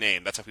Christian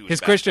name. That's how he was.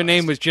 His Christian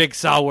name was Jig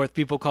Sawworth.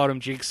 People called him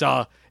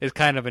Jigsaw. Is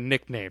kind of a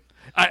nickname.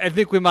 I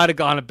think we might have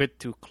gone a bit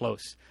too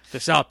close. The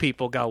Saw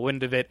people got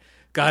wind of it,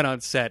 got on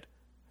set.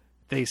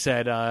 They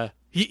said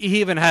he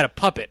even had a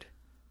puppet,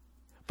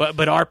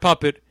 but our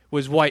puppet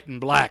was white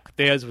and black.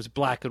 Theirs was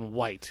black and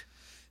white.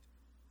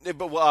 Yeah,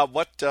 but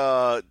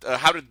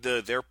how did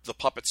the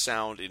puppet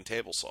sound in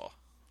Table Saw?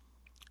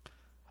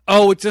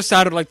 Oh, it just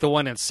sounded like the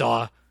one in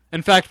Saw.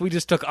 In fact, we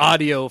just took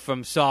audio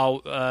from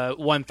Saw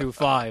 1 through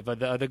 5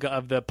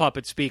 of the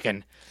puppet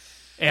speaking,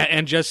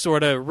 and just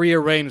sort of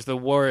rearranged the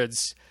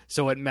words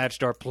so it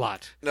matched our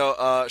plot. No,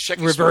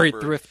 Shecky We're very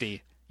Spielberg,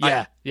 thrifty.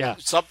 Yeah.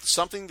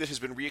 Something that has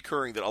been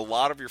reoccurring, that a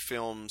lot of your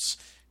films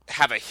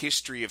have a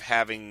history of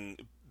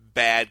having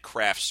bad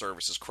craft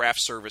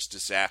service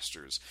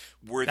disasters.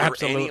 Were there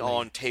Absolutely. any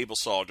on Table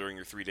Saw during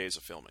your 3 days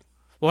of filming?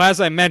 Well, as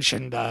I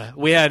mentioned,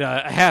 we had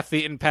a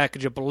half-eaten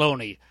package of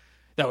bologna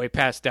that we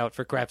passed out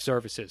for craft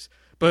services.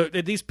 But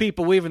these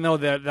people, even though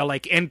they're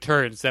like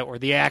interns that were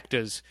the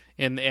actors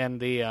and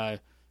the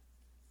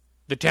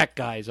tech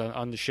guys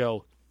on the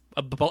show,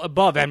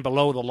 above and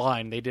below the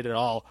line, they did it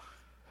all.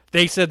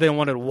 They said they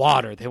wanted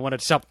water. They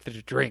wanted something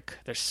to drink.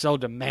 They're so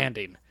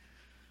demanding.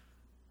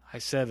 I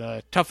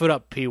said, tough it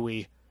up,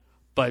 Pee-wee.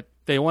 But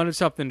they wanted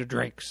something to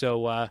drink,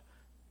 so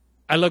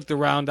I looked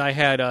around. I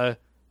had a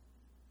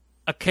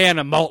can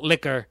of malt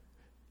liquor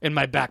in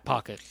my back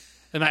pocket,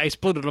 and I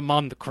split it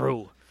among the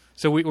crew.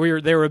 So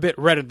they were a bit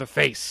red in the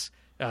face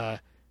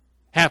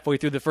halfway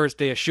through the first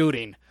day of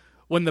shooting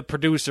when the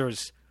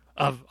producers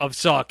of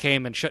Saw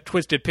came and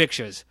Twisted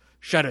Pictures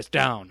shut us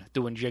down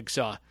doing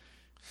Jigsaw.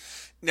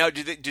 Now,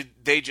 did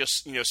they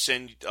just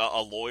send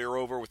a lawyer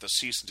over with a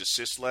cease and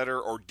desist letter,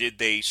 or did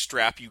they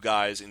strap you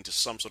guys into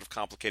some sort of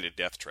complicated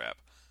death trap?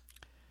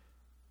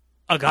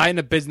 A guy in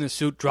a business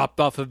suit dropped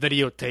off a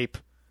videotape.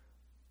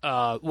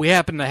 We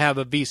happen to have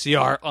a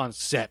VCR on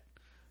set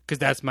because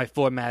that's my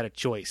format of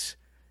choice,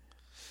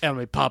 and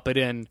we pop it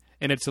in,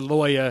 and it's a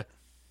lawyer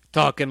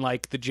talking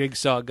like the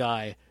Jigsaw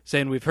guy,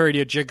 saying, "We've heard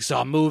your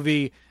Jigsaw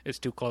movie. It's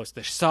too close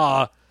to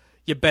Saw.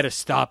 You better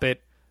stop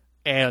it."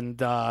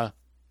 And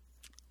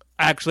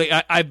actually,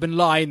 I've been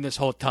lying this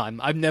whole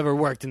time. I've never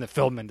worked in the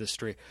film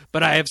industry,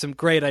 but I have some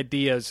great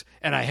ideas,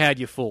 and I had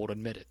you fooled.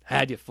 Admit it. I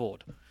had you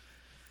fooled.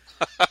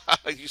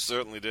 You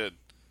certainly did.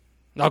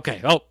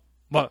 Okay. Oh,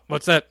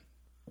 what's that?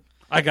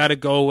 I gotta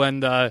go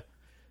and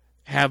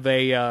have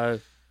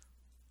a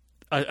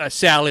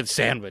salad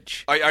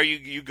sandwich. Are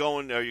you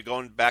going? Are you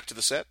going back to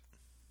the set?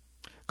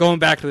 Going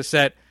back to the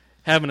set,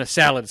 having a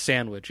salad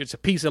sandwich. It's a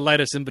piece of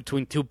lettuce in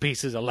between two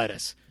pieces of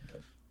lettuce.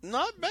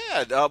 Not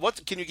bad.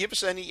 What can you give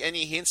us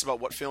any hints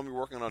about what film you're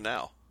working on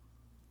now?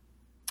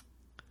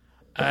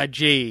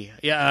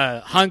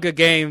 Hunger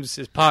Games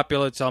is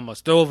popular. It's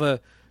almost over.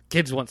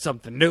 Kids want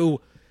something new.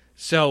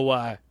 So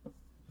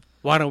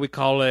why don't we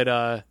call it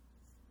the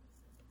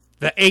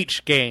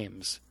H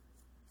Games?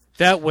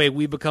 That way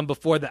we become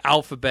before the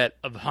alphabet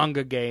of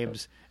Hunger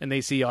Games, and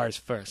they see ours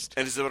first.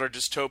 And is it a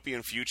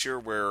dystopian future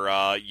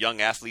where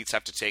young athletes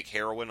have to take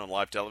heroin on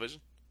live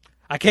television?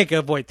 I can't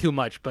give away too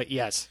much, but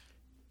yes.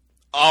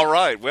 All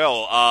right.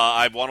 Well,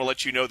 I want to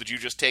let you know that you've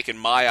just taken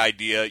my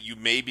idea. You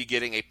may be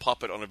getting a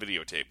puppet on a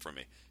videotape from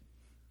me.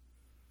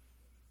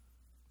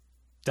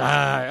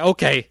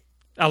 Okay.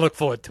 I look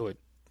forward to it.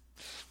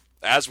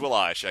 As will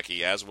I,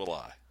 Shecky. As will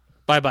I.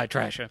 Bye-bye,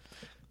 Trasher.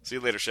 See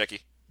you later, Shecky.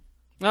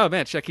 Oh,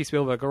 man, Shecky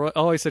Spielberg.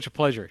 Always such a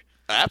pleasure.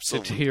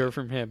 Absolutely. To hear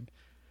from him.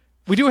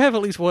 We do have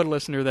at least one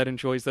listener that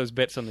enjoys those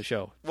bits on the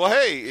show. Well,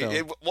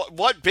 hey,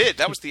 what bit?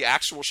 That was the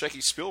actual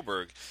Shecky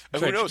Spielberg.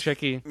 Who knows?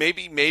 Shecky.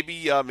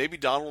 Maybe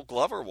Donald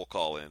Glover will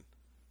call in.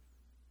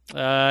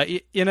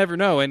 You never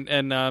know.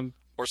 And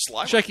or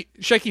Slimer.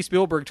 Shecky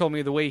Spielberg told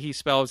me the way he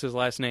spells his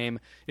last name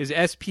is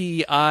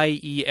Spielboig.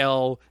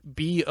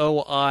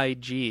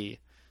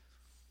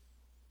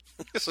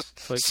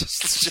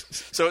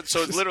 So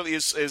it literally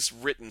is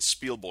written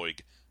Spielboig.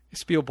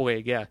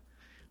 Spielboig, yeah.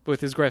 With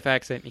his gruff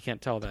accent, you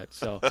can't tell that.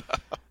 So,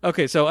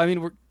 okay. So I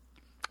mean,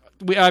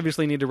 we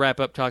obviously need to wrap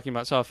up talking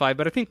about Saw 5,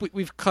 but I think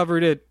we've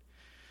covered it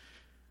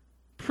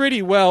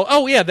pretty well.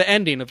 Oh yeah, the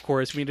ending, of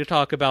course. We need to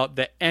talk about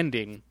the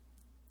ending.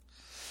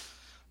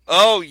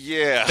 Oh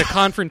yeah, the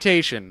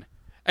confrontation.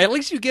 At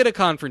least you get a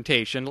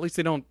confrontation. At least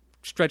they don't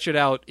stretch it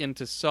out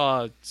into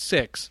Saw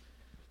 6.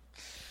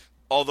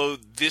 Although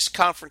this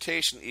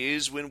confrontation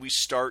is when we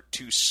start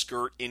to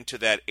skirt into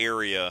that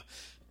area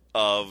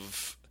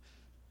of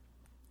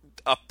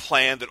a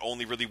plan that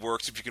only really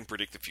works if you can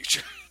predict the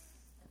future.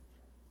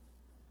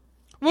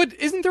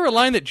 Isn't there a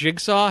line that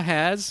Jigsaw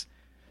has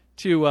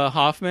to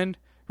Hoffman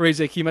where he's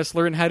like, he must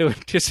learn how to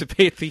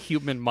anticipate the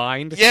human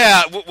mind?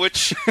 Yeah,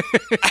 which...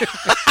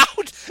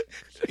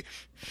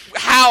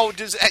 how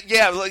does...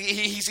 Yeah, like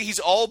he's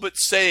all but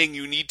saying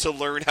you need to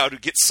learn how to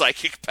get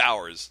psychic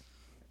powers.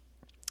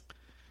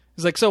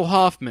 He's like, so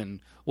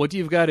Hoffman, what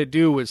you've got to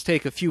do is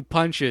take a few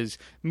punches,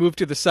 move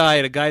to the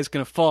side, a guy's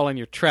going to fall in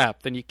your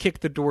trap, then you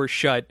kick the door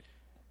shut,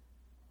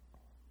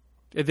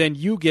 and then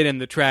you get in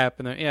the trap,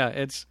 and then, yeah,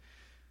 it's...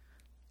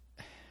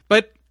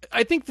 But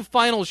I think the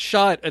final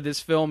shot of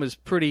this film is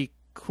pretty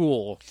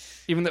cool,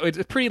 even though it's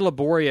pretty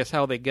laborious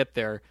how they get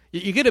there.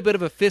 You get a bit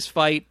of a fist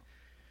fight,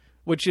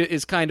 which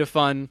is kind of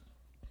fun.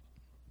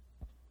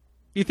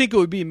 You think it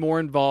would be more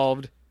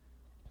involved,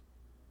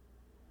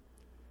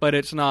 but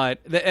it's not.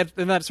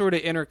 And that sort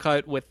of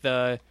intercut with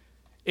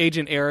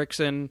Agent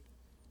Erickson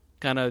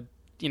kind of,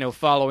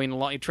 following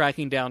along,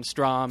 tracking down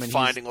Strom. And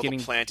finding all the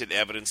planted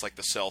evidence like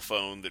the cell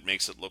phone that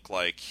makes it look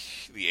like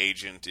the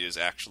agent is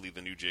actually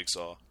the new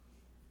Jigsaw.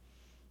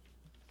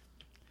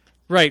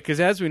 Right, because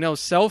as we know,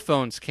 cell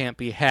phones can't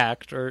be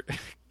hacked, or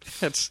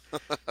that's...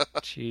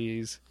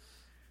 Jeez.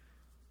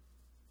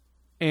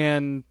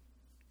 And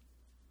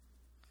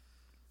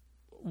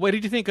what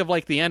did you think of,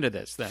 the end of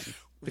this, then?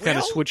 The kind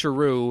of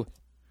switcheroo...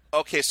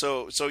 Okay,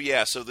 so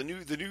the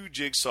new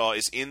Jigsaw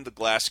is in the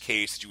glass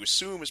case that you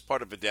assume is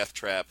part of a death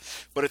trap,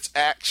 but it's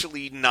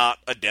actually not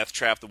a death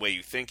trap the way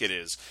you think it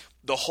is.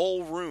 The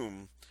whole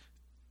room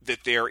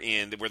that they're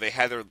in, where they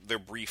had their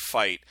brief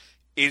fight,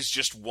 is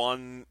just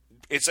one.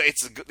 It's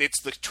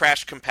the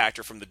trash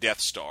compactor from the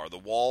Death Star. The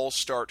walls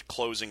start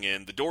closing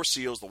in, the door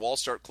seals, the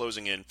walls start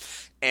closing in,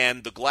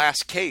 and the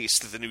glass case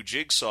that the new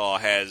Jigsaw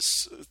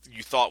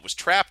you thought was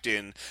trapped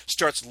in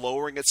starts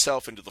lowering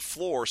itself into the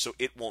floor so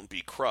it won't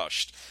be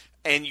crushed.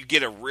 And you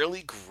get a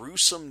really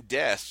gruesome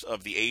death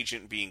of the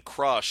agent being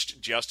crushed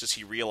just as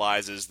he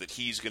realizes that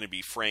he's going to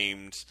be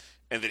framed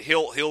and that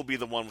he'll be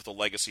the one with the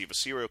legacy of a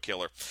serial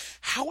killer.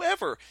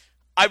 However,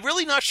 I'm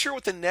really not sure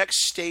what the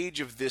next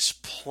stage of this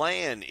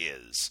plan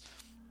is.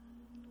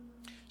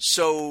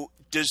 So,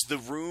 does the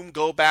room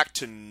go back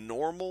to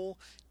normal,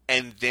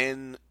 and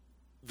then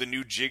the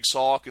new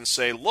Jigsaw can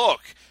say,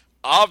 look,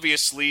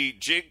 obviously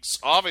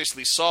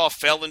Saw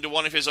fell into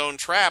one of his own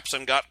traps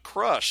and got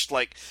crushed,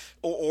 like,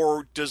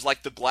 or does,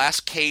 like, the glass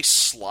case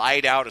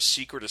slide out a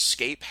secret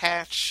escape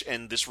hatch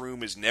and this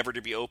room is never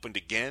to be opened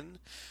again?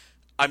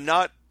 I'm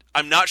not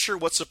sure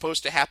what's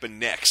supposed to happen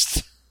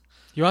next.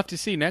 You'll have to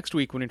see next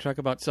week when we talk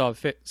about Saw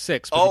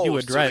 6, but they do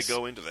address so they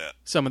go into that.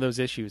 some of those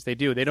issues. They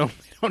do. They don't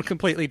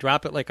completely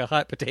drop it like a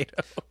hot potato.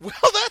 Well,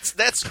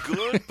 that's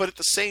good, but at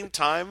the same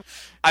time,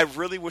 I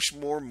really wish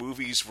more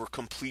movies were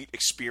complete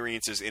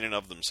experiences in and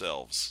of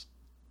themselves.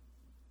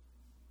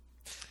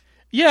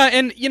 Yeah,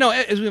 and, you know,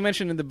 as we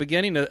mentioned in the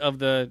beginning of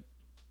the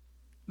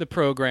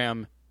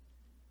program,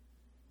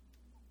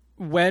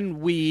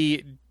 when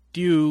we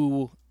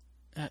do...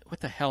 what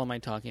the hell am I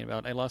talking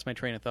about? I lost my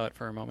train of thought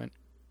for a moment.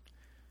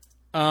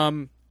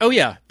 Oh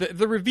yeah,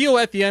 the reveal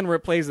at the end where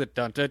it plays the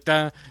dun dun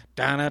dun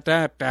dun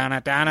dun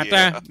dun dun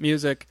dun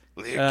music.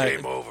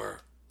 Game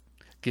over.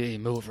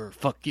 Game over.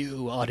 Fuck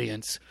you,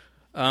 audience.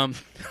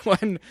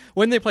 When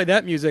they play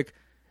that music,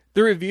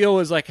 the reveal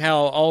is like how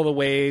all the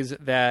ways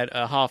that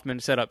Hoffman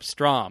set up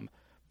Strom,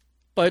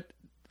 but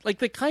like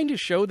they kind of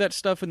show that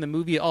stuff in the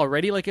movie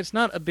already. Like it's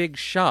not a big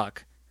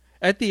shock.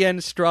 At the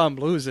end, Strom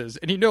loses,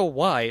 and you know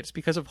why? It's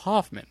because of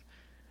Hoffman.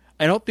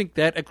 I don't think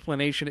that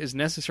explanation is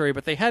necessary,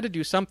 but they had to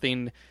do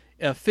something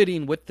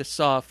fitting with the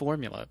Saw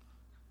formula.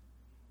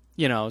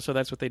 You know, so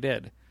that's what they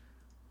did.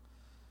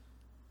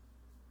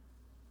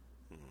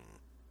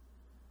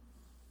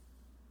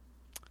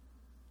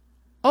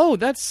 Oh,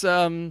 that's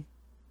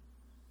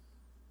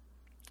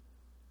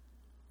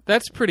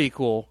pretty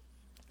cool.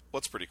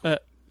 What's pretty cool?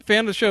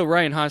 Fan of the show,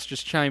 Ryan Haas,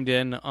 just chimed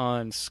in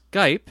on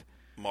Skype.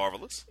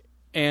 Marvelous.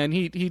 And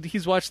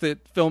he's watched the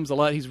films a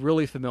lot. He's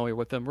really familiar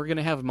with them. We're going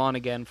to have him on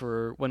again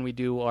for when we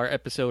do our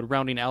episode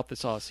rounding out the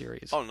Saw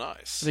series. Oh,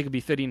 nice. I think it'd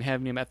be fitting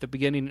having him at the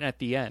beginning and at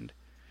the end,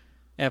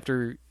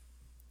 after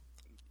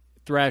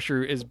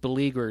Thrasher is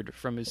beleaguered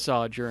from his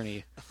Saw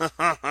journey.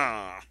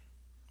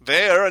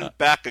 There and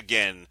back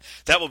again.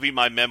 That will be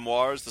my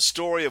memoirs, the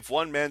story of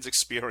one man's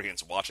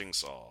experience watching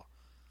Saw.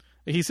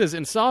 He says,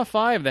 in Saw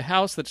 5, the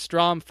house that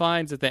Strom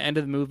finds at the end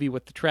of the movie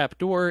with the trap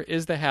door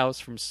is the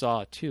house from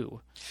Saw 2.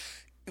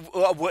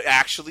 Well,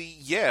 actually,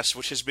 yes,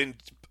 which has been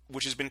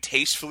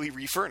tastefully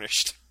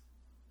refurnished.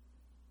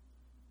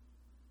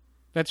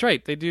 That's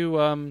right. They do,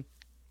 and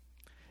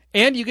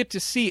you get to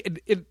see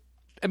it.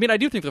 I mean, I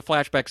do think the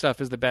flashback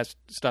stuff is the best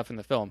stuff in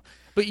the film,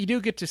 but you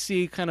do get to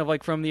see kind of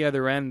like from the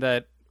other end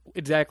that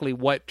exactly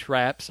what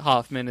traps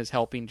Hoffman is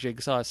helping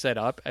Jigsaw set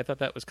up. I thought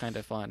that was kind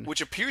of fun.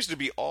 Which appears to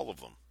be all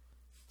of them.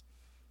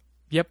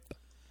 Yep.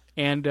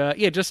 And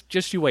yeah,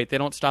 just you wait. They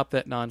don't stop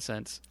that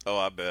nonsense. Oh,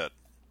 I bet.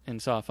 In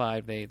Saw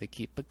 5, they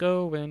keep it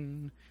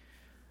going.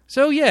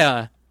 So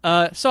yeah,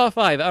 Saw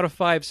 5 out of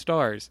 5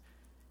 stars.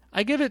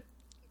 I give it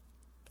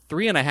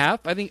 3.5.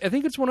 I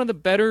think it's one of the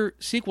better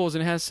sequels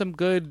and has some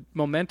good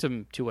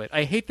momentum to it.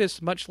 I hate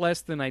this much less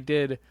than I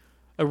did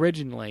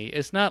originally.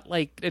 It's not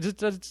like it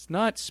does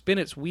not spin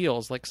its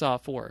wheels like Saw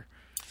 4.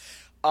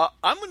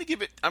 I'm going to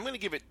give it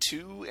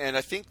 2, and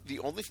I think the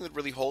only thing that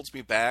really holds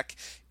me back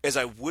is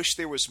I wish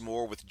there was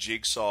more with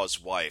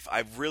Jigsaw's wife.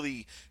 I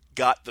really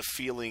got the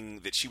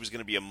feeling that she was going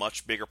to be a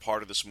much bigger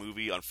part of this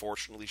movie.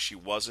 Unfortunately, she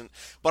wasn't.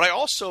 But I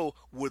also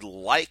would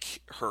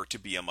like her to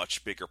be a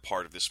much bigger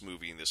part of this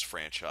movie and this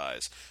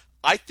franchise.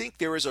 I think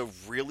there is a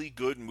really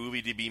good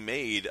movie to be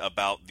made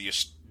about the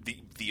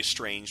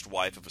estranged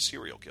wife of a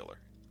serial killer.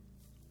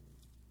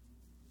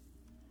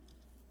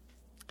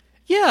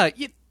 Yeah,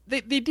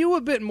 they do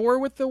a bit more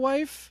with the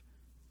wife.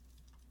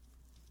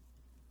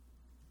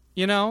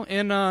 You know,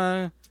 in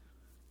the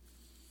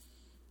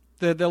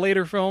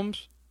later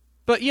films.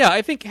 But yeah,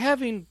 I think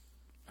having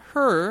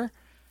her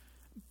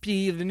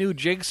be the new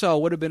Jigsaw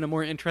would have been a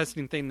more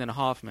interesting thing than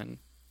Hoffman.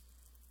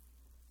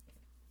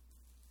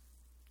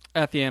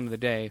 At the end of the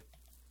day.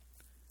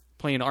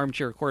 Playing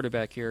armchair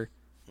quarterback here.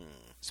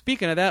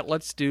 Speaking of that,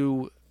 let's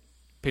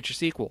pitch a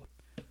sequel.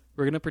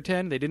 We're going to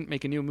pretend they didn't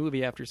make a new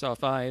movie after Saw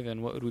 5,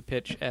 and what would we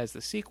pitch as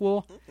the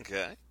sequel?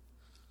 Okay.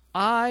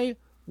 I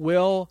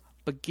will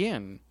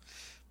begin.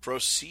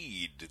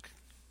 Proceed.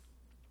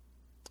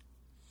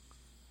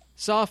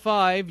 Saw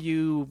 5,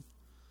 you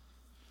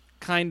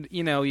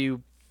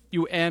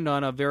end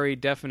on a very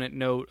definite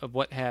note of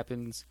what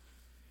happens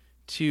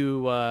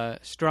to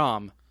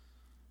Strom.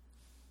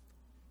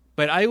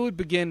 But I would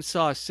begin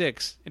Saw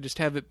 6 and just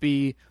have it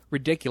be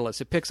ridiculous.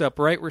 It picks up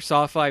right where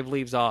Saw 5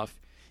 leaves off.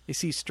 You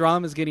see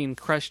Strom is getting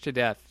crushed to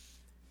death.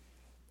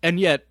 And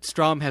yet,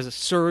 Strom has a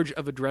surge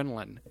of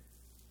adrenaline.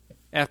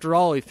 After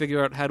all, he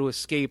figured out how to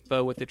escape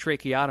with the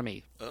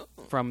tracheotomy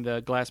from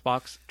the glass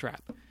box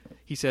trap.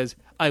 He says,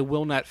 I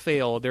will not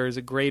fail. There is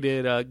a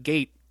grated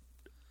gate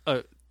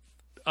up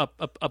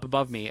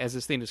above me as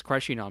this thing is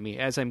crushing on me,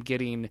 as I'm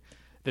getting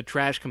the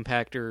trash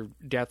compactor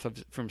death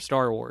from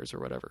Star Wars or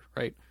whatever,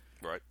 right?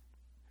 Right.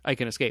 I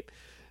can escape.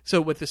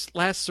 So with this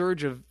last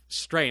surge of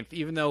strength,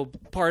 even though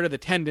part of the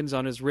tendons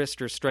on his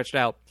wrist are stretched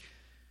out,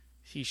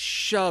 he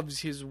shoves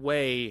his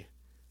way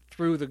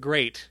through the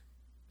grate.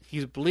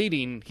 He's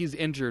bleeding, he's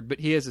injured, but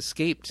he has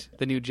escaped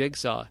the new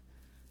Jigsaw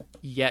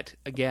yet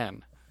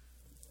again.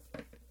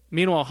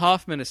 Meanwhile,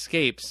 Hoffman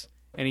escapes,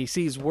 and he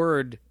sees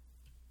word,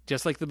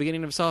 just like the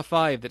beginning of Saw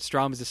 5, that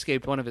Strom has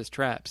escaped one of his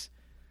traps.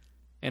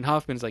 And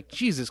Hoffman's like,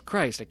 Jesus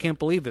Christ, I can't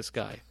believe this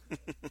guy.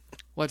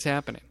 What's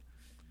happening?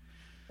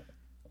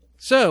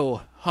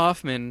 So,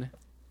 Hoffman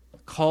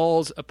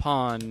calls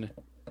upon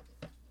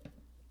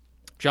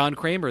John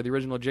Kramer, the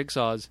original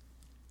Jigsaw's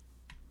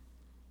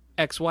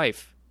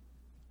ex-wife,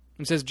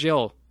 and says,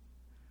 Jill,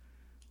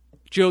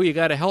 you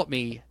gotta help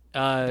me.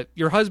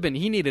 Your husband,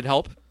 he needed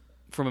help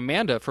from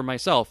Amanda, from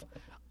myself.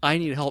 I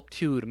need help,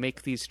 too, to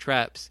make these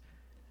traps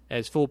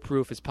as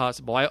foolproof as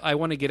possible. I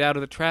want to get out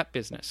of the trap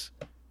business.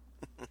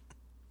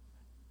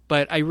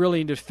 But I really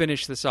need to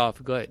finish this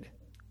off good.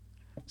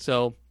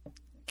 So,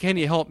 can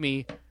you help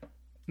me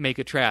make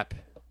a trap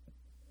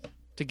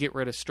to get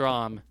rid of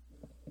Strom?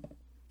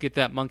 Get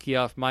that monkey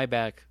off my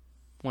back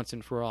once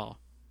and for all.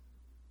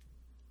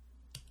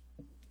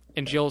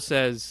 And Jill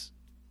says,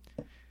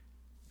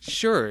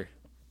 sure,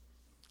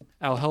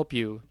 I'll help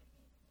you,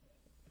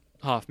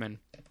 Hoffman.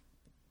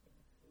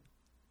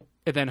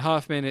 And then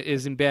Hoffman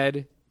is in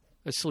bed,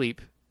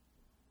 asleep,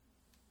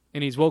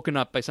 and he's woken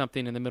up by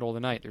something in the middle of the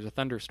night. There's a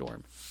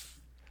thunderstorm.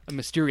 A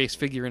mysterious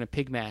figure in a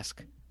pig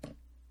mask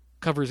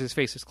covers his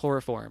face with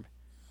chloroform.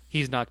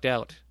 He's knocked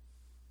out.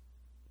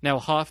 Now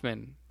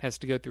Hoffman has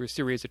to go through a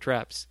series of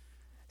traps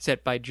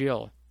set by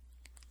Jill,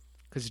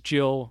 because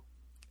Jill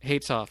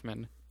hates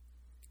Hoffman.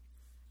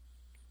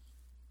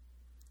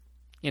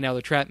 And now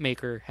the trap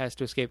maker has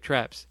to escape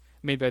traps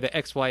made by the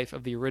ex-wife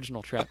of the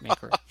original trap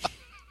maker.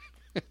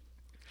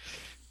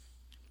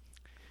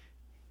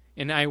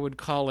 And I would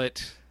call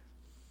it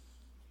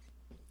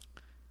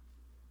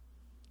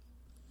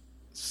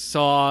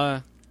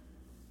Saw.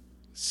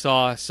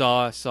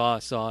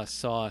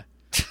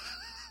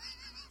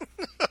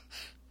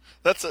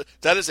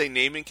 That is a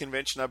naming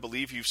convention I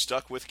believe you've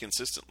stuck with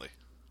consistently.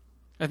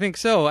 I think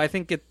so. I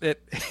think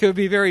it would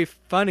be very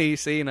funny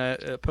seeing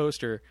a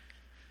poster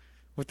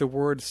with the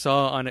word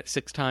Saw on it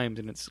 6 times,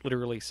 and it's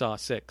literally Saw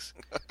 6.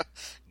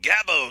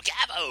 Gabbo,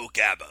 Gabbo,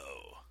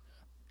 Gabbo.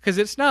 Because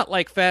it's not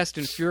like Fast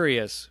and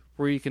Furious,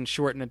 where you can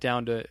shorten it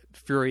down to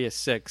Furious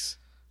 6.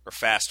 Or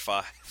Fast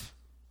 5.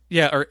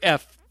 Yeah, or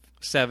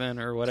F7,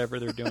 or whatever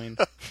they're doing.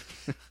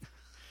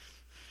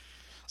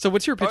 So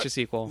what's your pitch of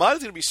sequel? Mine's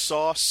going to be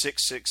Saw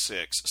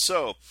 666.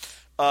 So,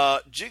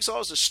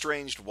 Jigsaw's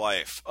estranged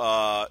wife,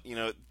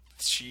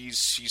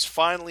 she's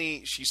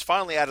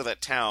finally out of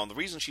that town. The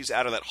reason she's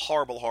out of that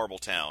horrible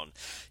town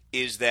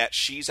is that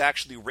she's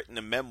actually written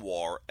a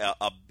memoir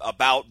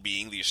about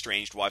being the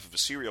estranged wife of a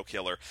serial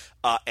killer,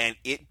 and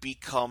it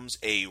becomes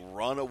a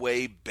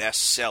runaway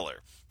bestseller.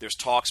 There's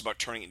talks about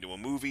turning it into a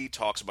movie,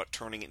 talks about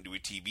turning it into a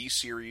TV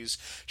series.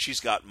 She's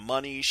got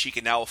money. She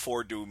can now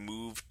afford to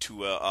move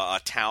to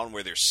a town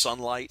where there's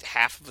sunlight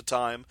half of the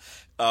time,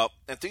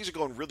 and things are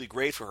going really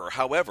great for her.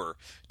 However,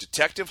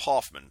 Detective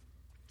Hoffman,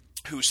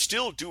 who's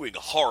still doing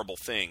horrible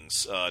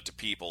things to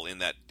people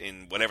in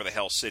whatever the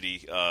hell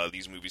city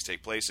these movies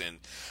take place in,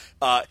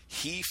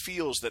 he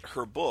feels that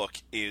her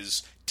book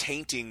is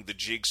tainting the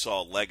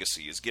Jigsaw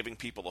legacy, is giving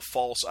people a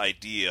false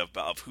idea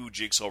of who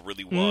Jigsaw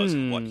really was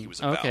and what he was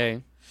about.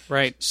 Okay,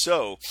 right.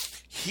 So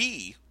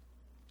he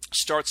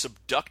starts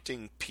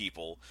abducting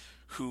people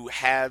who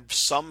have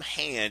some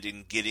hand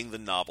in getting the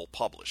novel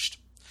published.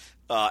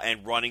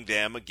 And running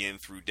them, again,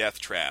 through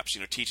death traps,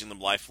 teaching them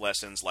life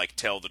lessons like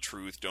tell the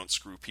truth, don't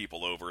screw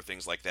people over,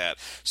 things like that.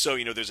 So,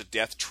 there's a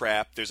death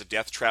trap. There's a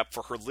death trap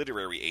for her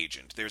literary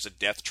agent. There's a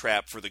death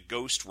trap for the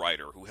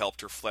ghostwriter who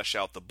helped her flesh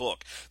out the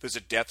book. There's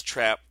a death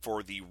trap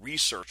for the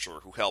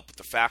researcher who helped with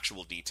the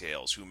factual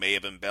details, who may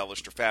have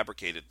embellished or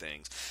fabricated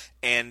things.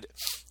 And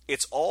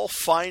it's all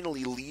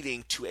finally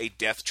leading to a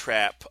death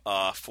trap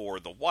for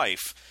the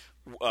wife,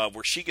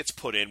 where she gets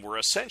put in, where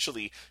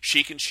essentially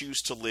she can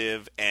choose to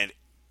live and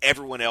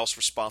everyone else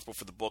responsible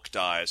for the book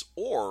dies,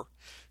 or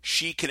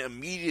she can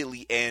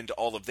immediately end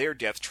all of their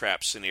death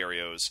trap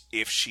scenarios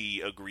if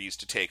she agrees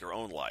to take her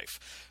own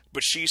life.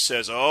 But she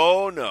says,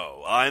 oh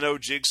no, I know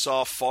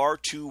Jigsaw far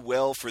too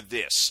well for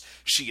this.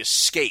 She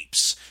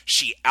escapes.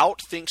 She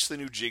outthinks the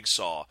new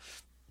Jigsaw,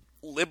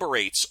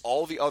 liberates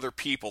all the other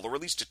people, or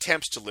at least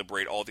attempts to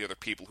liberate all the other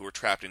people who are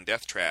trapped in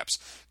death traps,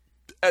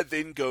 and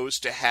then goes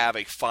to have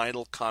a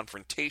final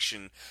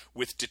confrontation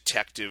with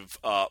Detective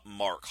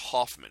Mark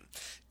Hoffman.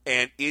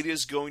 And it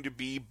is going to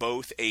be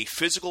both a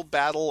physical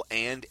battle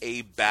and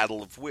a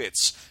battle of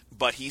wits,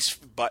 but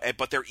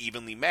they're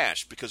evenly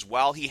matched, because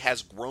while he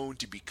has grown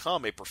to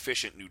become a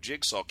proficient new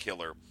Jigsaw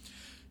killer,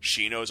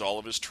 she knows all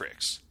of his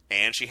tricks,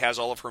 and she has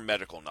all of her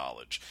medical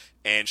knowledge,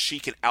 and she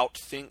can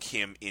outthink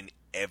him in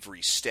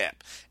every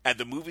step. And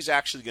the movie's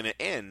actually going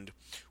to end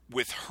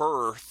with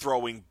her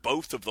throwing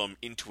both of them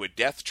into a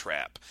death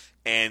trap,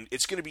 and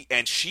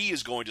she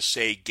is going to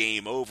say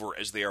game over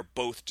as they are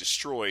both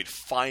destroyed,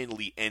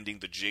 finally ending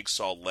the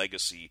Jigsaw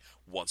legacy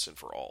once and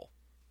for all.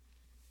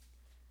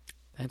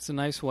 That's a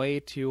nice way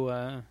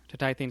to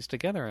tie things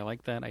together. I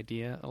like that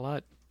idea a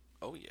lot.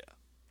 Oh yeah.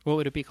 What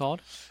would it be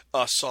called?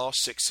 Saw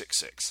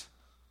 666.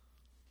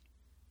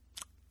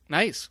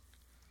 Nice.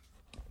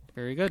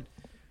 Very good.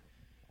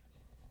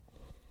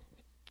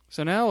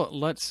 So now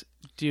let's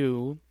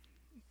do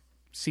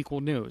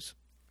sequel news.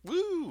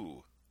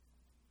 Woo!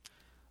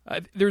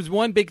 There's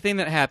one big thing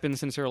that happened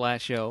since our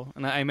last show,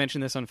 and I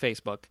mentioned this on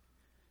Facebook.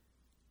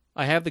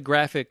 I have the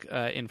graphic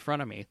in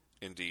front of me.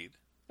 Indeed.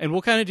 And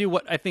we'll kind of do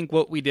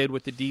what we did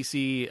with the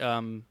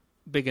DC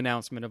big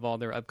announcement of all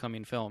their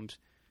upcoming films,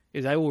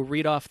 is I will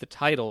read off the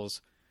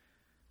titles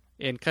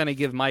and kind of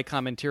give my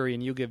commentary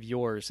and you give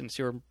yours, since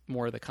you're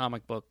more of the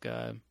comic book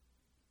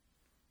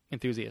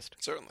enthusiast.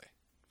 Certainly.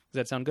 Does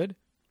that sound good?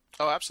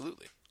 Oh,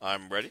 absolutely.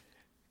 I'm ready.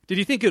 Did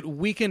you think it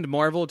weakened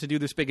Marvel to do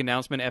this big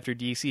announcement after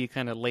DC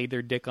kind of laid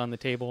their dick on the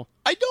table?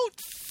 I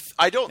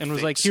don't and was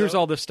think like, here's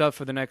all this stuff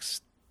for the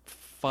next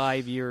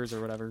 5 years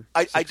or whatever.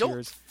 I don't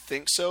years.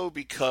 think so,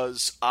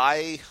 because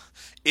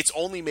it's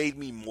only made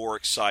me more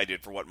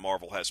excited for what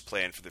Marvel has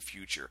planned for the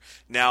future.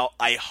 Now,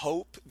 I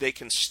hope they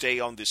can stay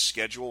on this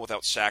schedule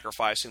without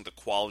sacrificing the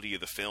quality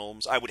of the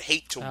films. I would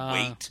hate to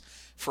wait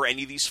for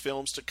any of these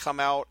films to come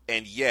out,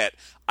 and yet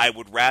I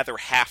would rather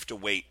have to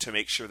wait to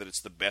make sure that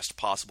it's the best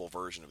possible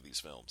version of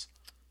these films.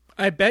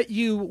 I bet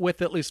you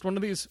with at least one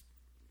of these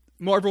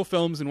Marvel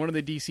films and one of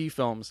the DC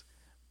films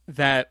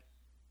that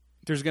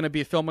there's going to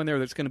be a film in there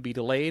that's going to be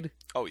delayed.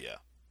 Oh, yeah.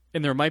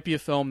 And there might be a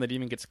film that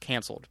even gets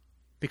canceled.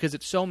 Because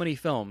it's so many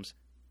films.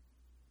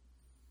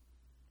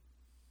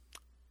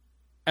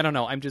 I don't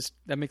know.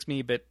 That makes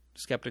me a bit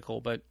skeptical,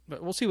 but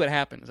we'll see what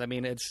happens. I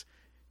mean, it's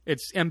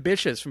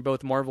ambitious from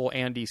both Marvel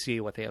and DC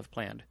what they have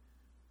planned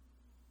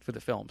for the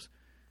films.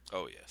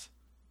 Oh, yes.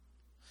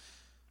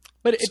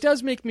 But it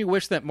does make me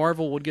wish that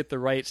Marvel would get the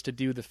rights to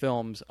do the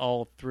films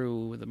all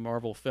through the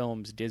Marvel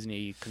Films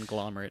Disney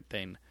conglomerate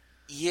thing.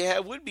 Yeah,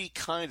 it would be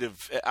kind of...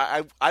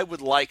 I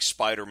would like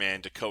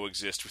Spider-Man to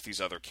coexist with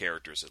these other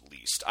characters, at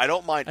least. I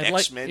don't mind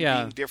X-Men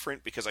being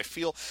different, because I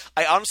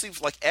honestly,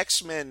 like,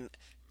 X-Men,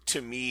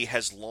 to me,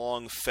 has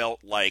long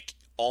felt like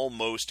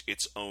almost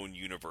its own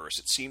universe.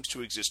 It seems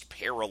to exist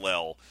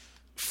parallel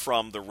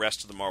from the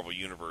rest of the Marvel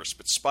Universe.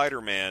 But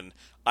Spider-Man,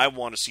 I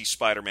want to see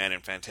Spider-Man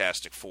and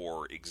Fantastic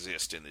Four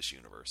exist in this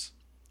universe.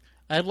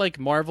 I'd like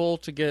Marvel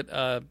to get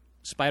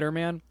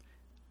Spider-Man,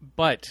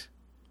 but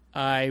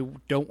I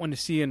don't want to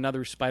see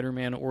another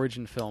Spider-Man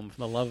origin film, for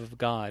the love of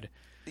God.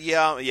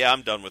 Yeah,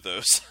 I'm done with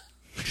those.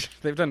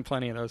 They've done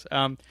plenty of those.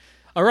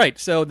 All right,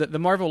 so the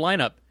Marvel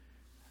lineup.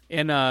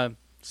 In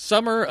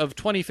summer of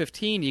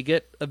 2015, you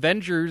get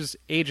Avengers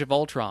Age of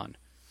Ultron,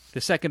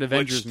 the second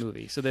Avengers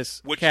movie. So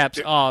this caps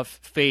off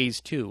Phase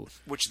 2.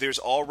 Which there's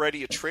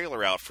already a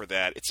trailer out for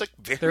that. It's a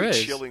very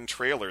chilling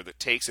trailer that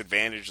takes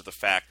advantage of the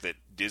fact that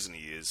Disney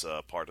is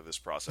part of this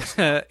process.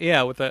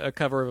 Yeah, with a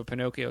cover of a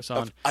Pinocchio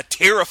song. A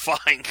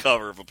terrifying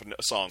cover of a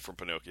song from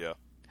Pinocchio.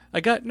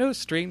 I got no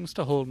strings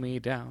to hold me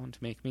down, to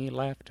make me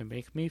laugh, to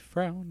make me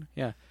frown.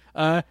 Yeah.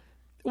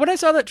 When I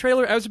saw that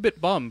trailer, I was a bit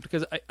bummed,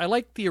 because I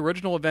liked the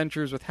original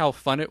Avengers with how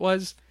fun it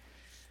was.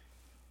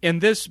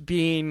 And this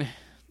being,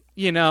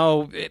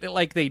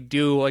 like they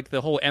do, like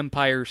the whole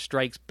Empire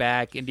Strikes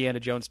Back, Indiana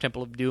Jones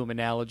Temple of Doom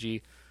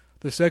analogy.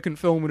 The second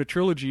film in a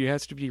trilogy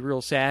has to be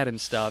real sad and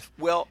stuff.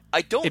 Well,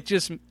 It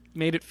just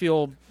made it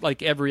feel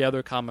like every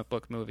other comic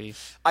book movie.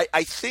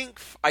 I think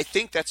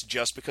that's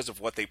just because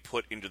of what they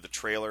put into the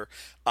trailer.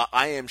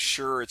 I am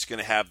sure it's going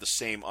to have the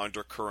same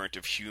undercurrent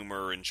of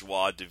humor and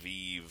joie de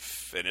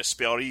vivre and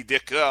esprit de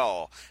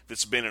coeur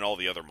that's been in all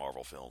the other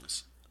Marvel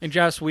films. And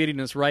Joss Whedon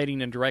is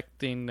writing and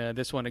directing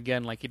this one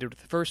again like he did with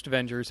the first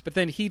Avengers, but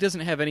then he doesn't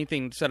have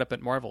anything set up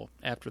at Marvel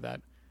after that,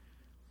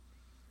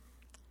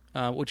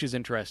 which is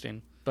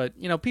interesting. But,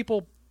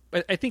 people...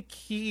 I think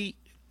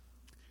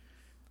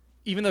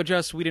even though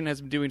Joss Whedon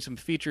has been doing some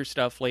feature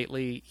stuff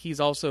lately, he's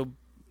also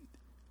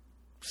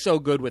so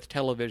good with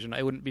television.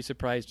 I wouldn't be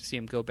surprised to see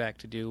him go back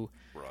to do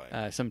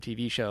some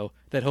TV show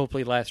that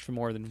hopefully lasts for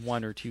more than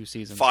 1 or 2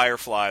 seasons.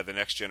 Firefly, The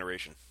Next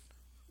Generation.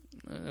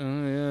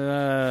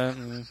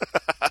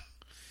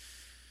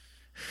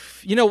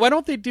 Why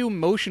don't they do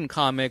motion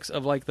comics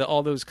of like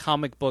all those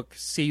comic book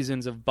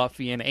seasons of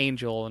Buffy and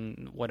Angel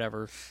and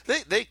whatever?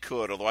 They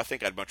could, although I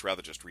think I'd much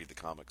rather just read the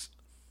comics.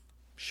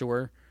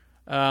 Sure.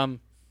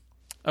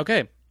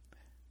 Okay.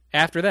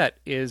 After that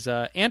is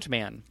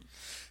Ant-Man.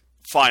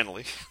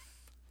 Finally.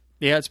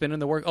 Yeah, it's been in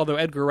the work. Although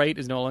Edgar Wright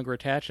is no longer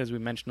attached, as we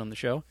mentioned on the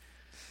show.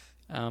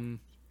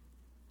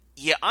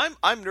 Yeah,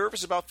 I'm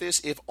nervous about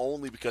this, if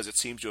only because it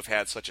seems to have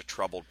had such a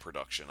troubled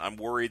production. I'm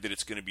worried that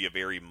it's going to be a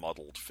very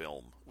muddled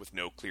film with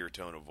no clear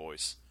tone of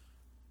voice.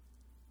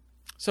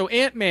 So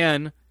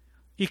Ant-Man,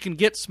 he can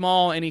get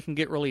small and he can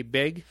get really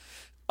big.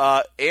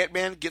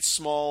 Ant-Man gets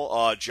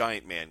small,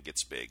 Giant Man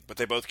gets big, but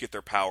they both get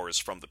their powers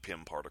from the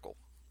Pym particle.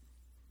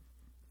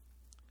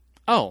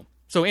 Oh,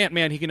 so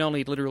Ant-Man, he can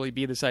only literally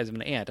be the size of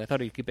an ant. I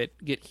thought he could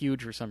get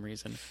huge for some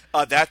reason.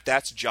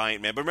 That's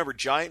Giant Man. But remember,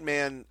 Giant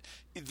Man,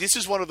 this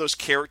is one of those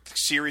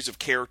series of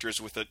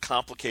characters with a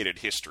complicated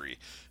history.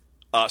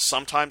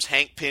 Sometimes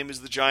Hank Pym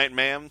is the Giant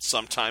Man,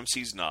 sometimes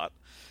he's not.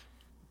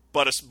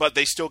 but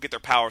they still get their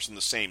powers from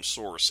the same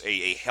source,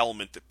 a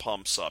helmet that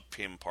pumps up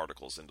Pym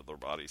particles into their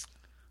bodies.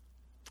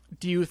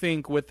 Do you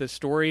think with the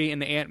story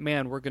in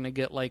Ant-Man, we're going to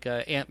get like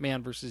a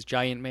Ant-Man versus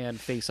Giant Man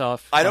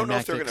face-off? I don't know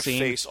if they're going to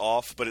face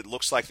off, but it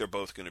looks like they're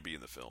both going to be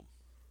in the film.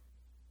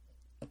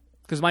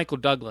 Because Michael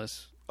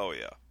Douglas Oh,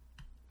 yeah.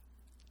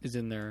 is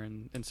in there,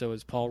 and so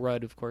is Paul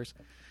Rudd, of course.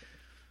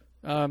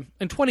 In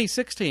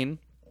 2016,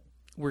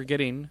 we're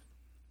getting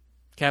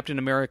Captain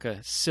America: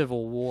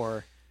 Civil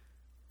War.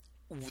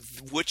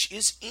 Which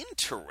is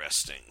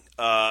interesting,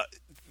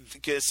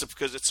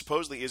 because it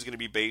supposedly is going to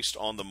be based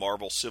on the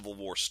Marvel Civil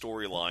War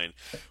storyline,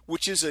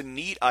 which is a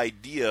neat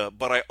idea,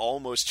 but I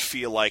almost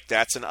feel like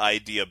that's an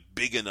idea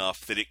big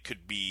enough that it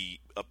could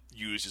be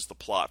used as the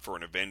plot for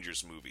an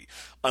Avengers movie.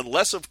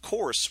 Unless, of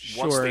course,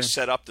 once they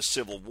set up the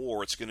Civil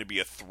War, it's going to be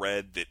a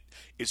thread that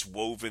is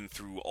woven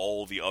through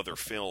all the other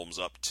films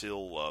up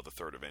till the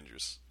third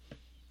Avengers,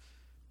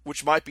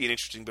 which might be an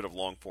interesting bit of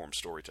long-form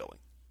storytelling.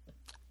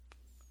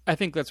 I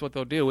think that's what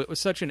they'll do. It was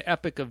such an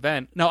epic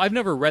event. Now, I've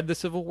never read the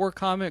Civil War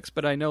comics,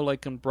 but I know,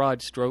 like, in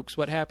broad strokes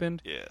what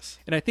happened. Yes.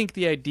 And I think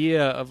the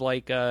idea of,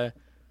 like, pro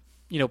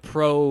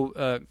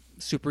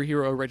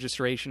superhero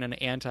registration and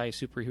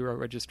anti-superhero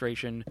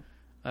registration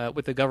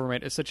with the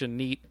government is such a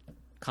neat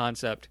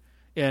concept.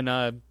 And,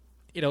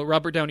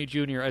 Robert Downey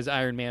Jr. as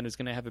Iron Man is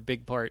going to have a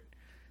big part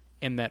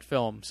in that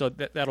film. So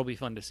that'll be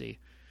fun to see.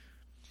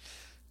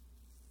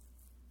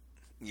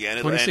 Yeah,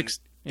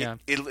 Yeah,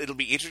 it'll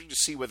be interesting to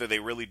see whether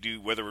it really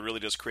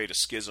does create a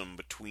schism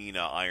between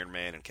Iron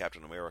Man and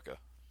Captain America.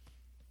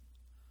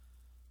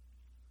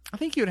 I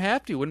think you'd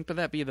have to. Wouldn't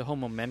that be the whole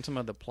momentum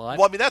of the plot?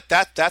 Well, I mean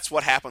that's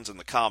what happens in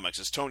the comics.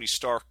 Is Tony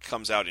Stark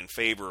comes out in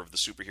favor of the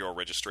superhero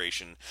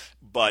registration,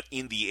 but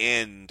in the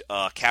end,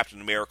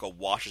 Captain America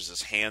washes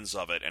his hands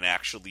of it and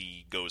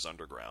actually goes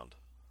underground.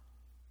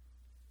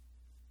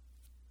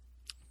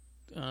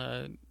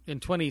 In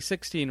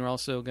 2016, we're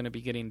also going to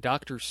be getting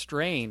Doctor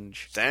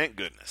Strange. Thank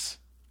goodness.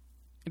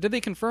 Did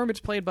they confirm it's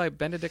played by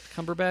Benedict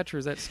Cumberbatch, or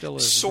is that still a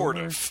sort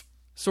rumor? of?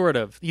 Sort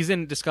of. He's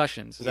in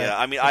discussions. Is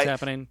that what's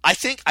happening? I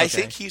think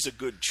he's a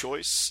good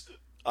choice.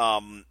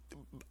 I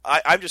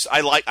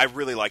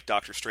really like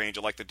Doctor Strange.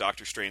 I like the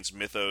Doctor Strange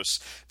mythos.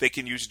 They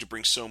can use it to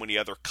bring so many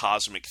other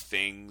cosmic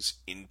things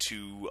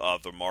into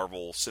the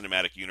Marvel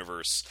Cinematic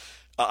Universe.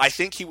 I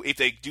think if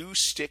they do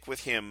stick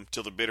with him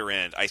till the bitter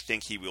end, I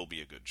think he will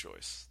be a good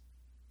choice.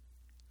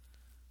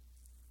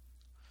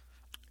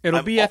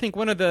 It'll be, I think,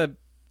 one of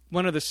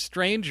the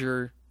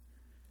stranger,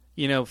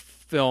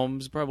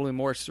 films, probably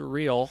more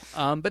surreal.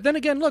 But then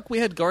again, look, we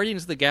had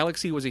Guardians of the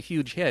Galaxy was a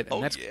huge hit,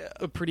 and that's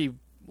a pretty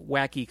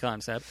wacky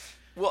concept.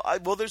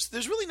 Well, there's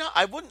really not.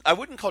 I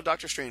wouldn't call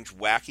Doctor Strange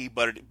wacky,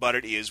 but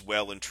it is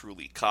well and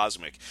truly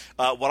cosmic.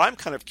 What I'm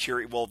kind of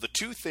curious. Well, the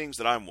two things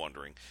that I'm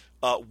wondering.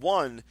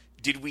 One,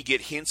 did we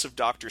get hints of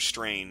Doctor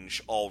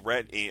Strange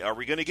already? Are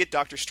we going to get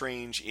Doctor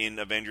Strange in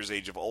Avengers: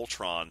 Age of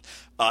Ultron?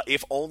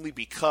 If only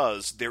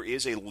because there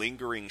is a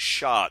lingering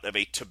shot of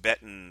a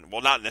Tibetan,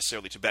 well, not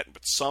necessarily Tibetan,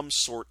 but some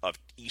sort of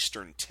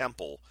Eastern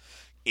temple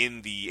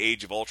in the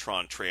Age of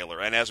Ultron trailer.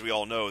 And as we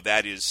all know,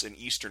 that is an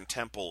Eastern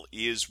temple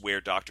is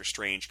where Doctor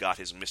Strange got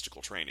his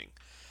mystical training.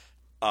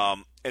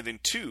 And then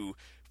two,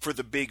 for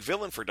the big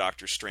villain for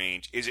Doctor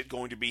Strange, is it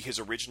going to be his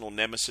original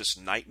nemesis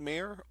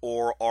Nightmare,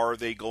 or are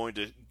they going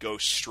to go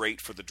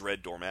straight for the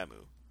Dread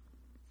Dormammu?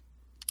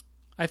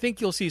 I think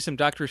you'll see some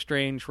Doctor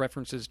Strange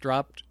references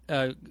dropped,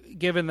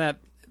 given that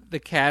the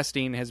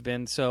casting has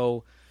been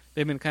so...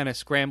 They've been kind of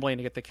scrambling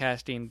to get the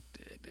casting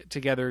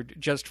together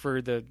just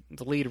for the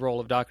lead role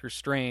of Doctor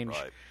Strange.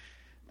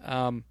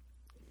 Right.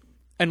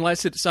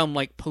 Unless it's some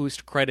like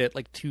post-credit,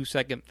 like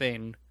 2-second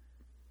thing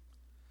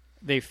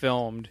they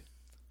filmed.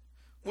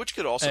 Which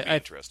could also be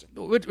interesting.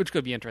 Which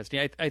could be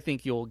interesting. I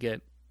think you'll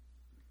get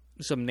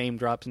some name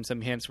drops and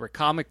some hints where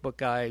comic book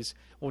guys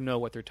will know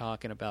what they're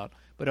talking about,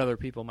 but other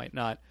people might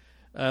not.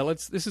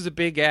 This is a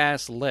big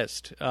ass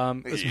list.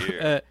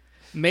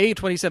 May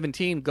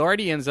 2017,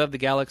 Guardians of the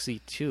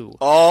Galaxy 2.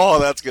 Oh,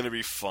 that's going to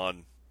be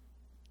fun.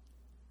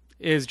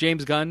 Is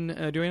James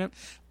Gunn doing it?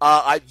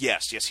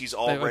 Yes, he's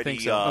already. I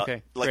think so.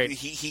 Okay, great.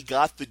 He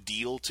got the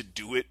deal to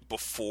do it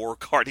before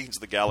Guardians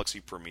of the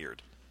Galaxy premiered.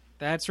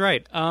 That's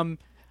right.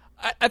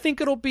 I think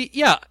it'll be,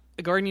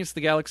 Guardians of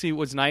the Galaxy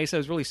was nice. I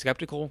was really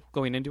skeptical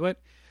going into it.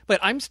 But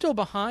I'm still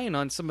behind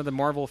on some of the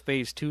Marvel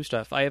Phase 2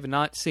 stuff. I have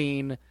not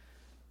seen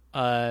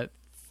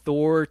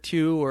Thor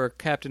 2 or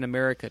Captain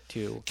America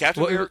 2.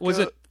 Captain America, was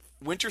it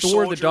Winter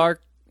Thor Soldier? The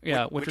Dark,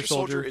 Winter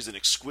Soldier is an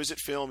exquisite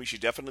film. You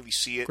should definitely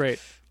see it. Great.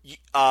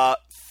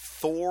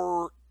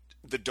 Thor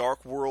The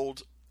Dark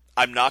World,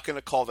 I'm not going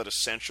to call that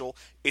essential.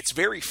 It's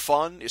very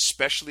fun,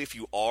 especially if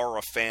you are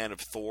a fan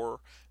of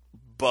Thor,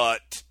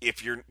 but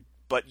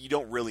you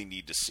don't really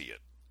need to see it.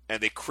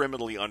 And they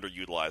criminally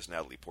underutilized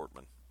Natalie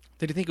Portman.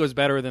 Did you think it was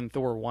better than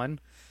Thor 1?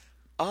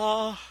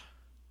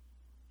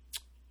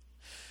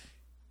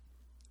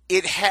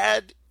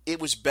 It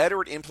was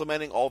better at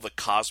implementing all the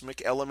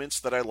cosmic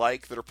elements that I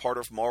like that are part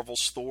of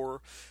Marvel's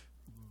Thor,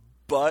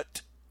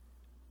 but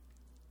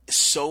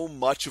so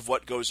much of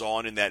what goes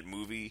on in that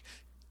movie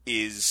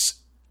is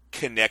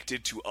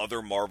connected to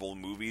other Marvel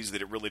movies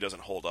that it really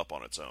doesn't hold up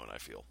on its own, I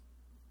feel.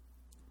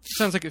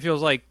 Sounds like it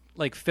feels like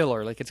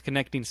filler, like it's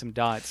connecting some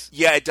dots.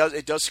 Yeah, it does.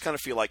 It does kind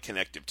of feel like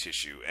connective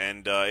tissue,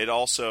 and it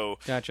also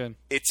Gotcha.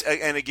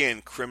 and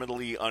again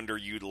criminally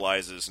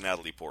underutilizes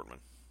Natalie Portman.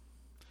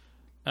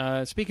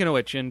 Speaking of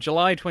which, in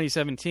July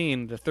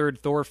 2017, the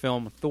third Thor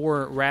film,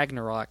 Thor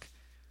Ragnarok.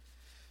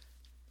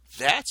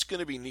 That's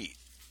going to be neat.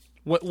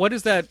 What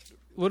is that?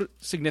 What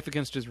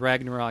significance does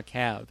Ragnarok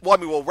have? Well, I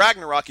mean,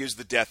 Ragnarok is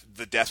the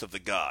death of the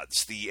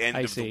gods, the end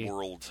of see. the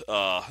world.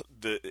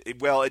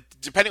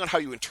 Depending on how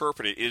you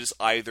interpret it, it is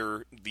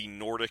either the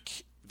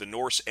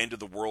Norse end of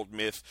the world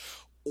myth,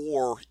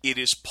 or it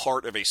is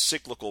part of a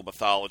cyclical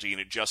mythology,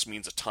 and it just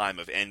means a time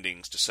of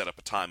endings to set up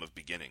a time of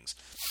beginnings.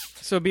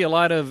 So it'd be a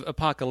lot of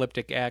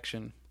apocalyptic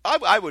action.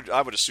 I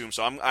would assume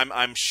so.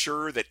 I'm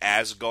sure that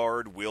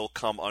Asgard will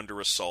come under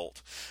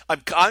assault.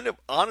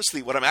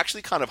 Honestly, what I'm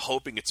actually kind of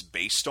hoping it's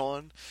based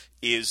on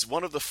is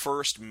one of the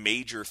first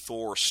major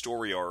Thor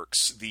story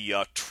arcs, the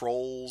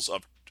trolls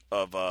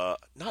of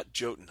not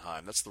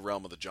Jotunheim, that's the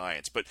realm of the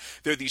giants, but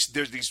there's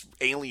these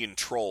alien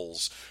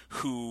trolls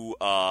who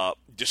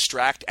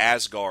distract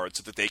Asgard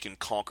so that they can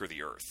conquer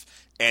the Earth,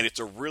 and it's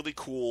a really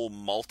cool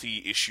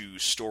multi-issue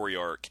story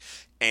arc.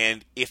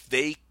 And if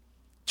they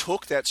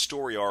took that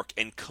story arc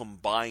and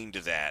combined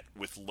that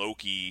with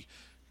Loki,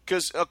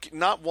 because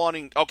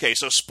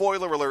so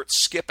spoiler alert,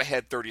 skip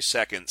ahead 30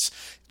 seconds.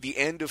 The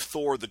end of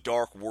Thor the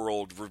Dark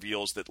World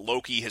reveals that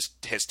Loki has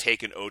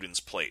taken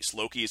Odin's place.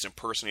 Loki is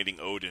impersonating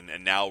Odin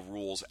and now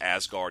rules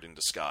Asgard in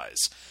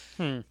disguise.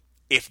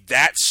 If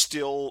that's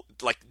still,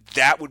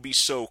 that would be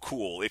so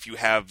cool if you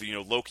have,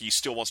 Loki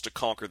still wants to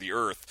conquer the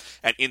Earth,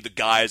 and in the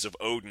guise of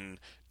Odin,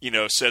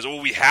 says,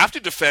 well, we have to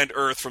defend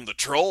Earth from the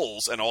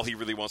trolls, and all he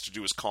really wants to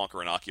do is conquer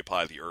and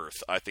occupy the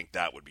Earth. I think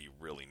that would be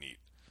really neat.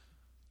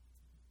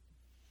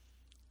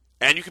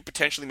 And you could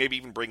potentially maybe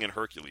even bring in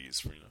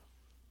Hercules.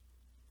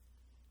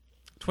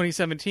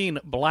 2017,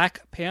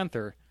 Black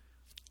Panther.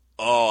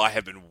 Oh, I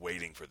have been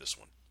waiting for this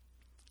one.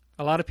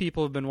 A lot of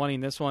people have been wanting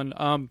this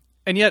one.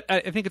 And yet,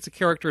 I think it's a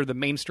character the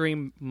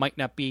mainstream might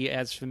not be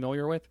as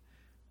familiar with.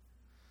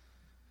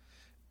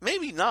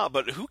 Maybe not,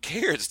 but who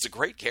cares? It's a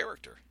great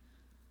character.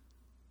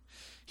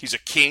 He's a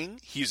king.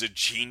 He's a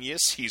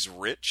genius. He's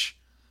rich.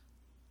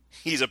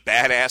 He's a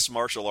badass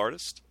martial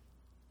artist.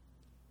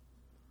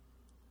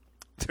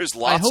 There's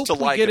lots to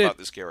like about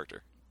this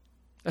character.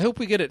 I hope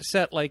we get it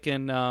set like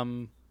in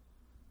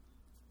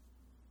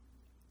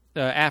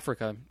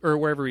Africa or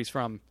wherever he's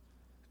from.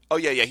 Oh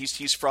yeah.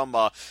 He's from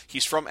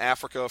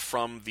Africa,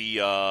 from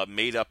the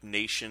made up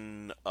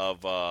nation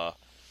of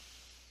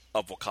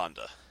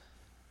Wakanda.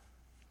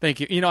 Thank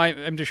you.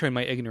 I'm just showing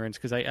my ignorance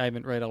because I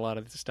haven't read a lot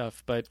of this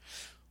stuff, but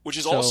which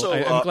is so also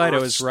I'm glad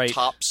Earth's I was right.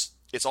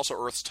 It's also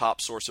Earth's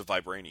top source of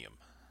vibranium.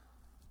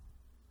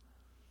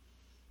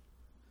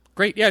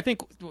 Great. Yeah, I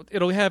think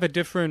it'll have a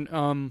different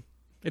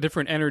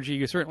energy.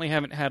 You certainly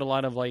haven't had a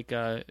lot of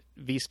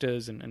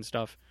vistas and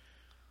stuff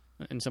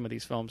in some of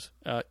these films.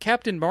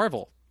 Captain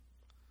Marvel,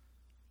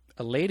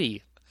 a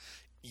lady.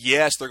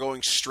 Yes, they're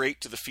going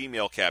straight to the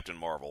female Captain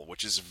Marvel,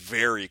 which is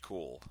very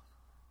cool.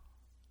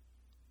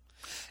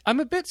 I'm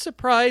a bit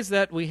surprised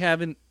that we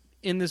haven't,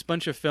 in this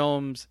bunch of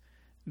films,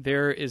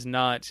 there is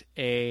not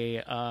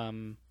a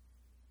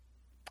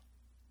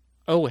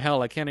oh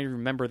hell, I can't even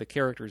remember the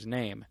character's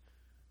name.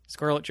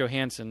 Scarlett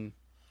Johansson.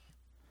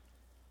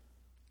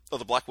 Oh,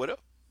 the Black Widow?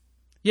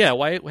 Yeah,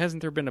 why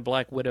hasn't there been a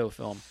Black Widow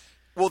film?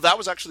 Well, that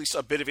was actually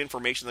a bit of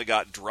information that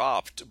got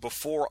dropped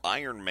before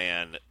Iron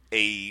Man.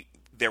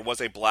 There was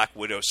a Black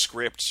Widow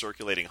script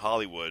circulating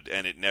Hollywood,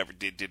 and it never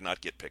did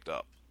not get picked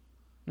up.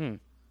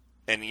 And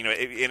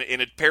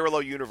in a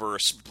parallel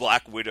universe,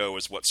 Black Widow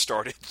is what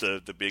started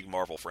the big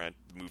Marvel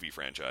movie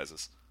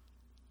franchises.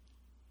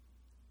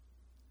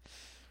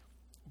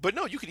 But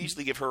no, you could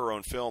easily give her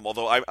own film.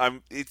 Although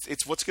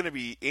it's what's going to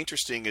be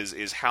interesting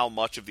is how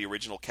much of the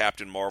original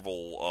Captain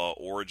Marvel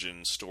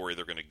origin story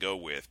they're going to go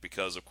with,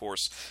 because of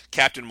course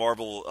Captain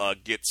Marvel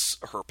gets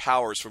her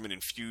powers from an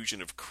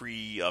infusion of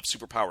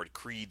superpowered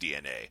Kree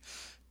DNA,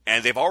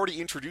 and they've already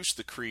introduced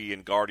the Kree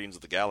in Guardians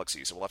of the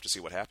Galaxy, so we'll have to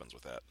see what happens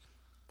with that.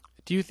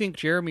 Do you think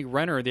Jeremy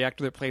Renner, the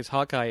actor that plays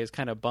Hawkeye, is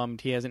kind of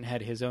bummed he hasn't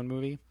had his own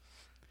movie?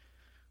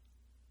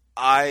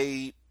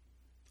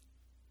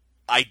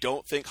 I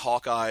don't think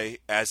Hawkeye,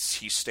 as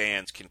he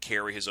stands, can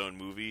carry his own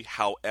movie.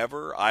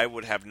 However, I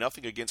would have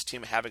nothing against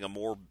him having a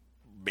more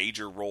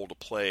major role to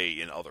play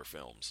in other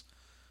films.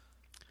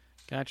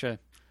 Gotcha.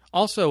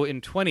 Also,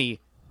 in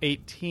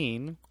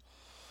 2018,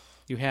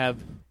 you have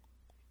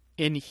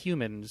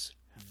Inhumans.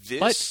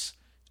 This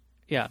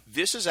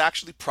is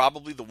actually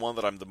probably the one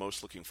that I'm the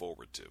most looking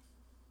forward to.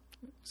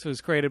 So it's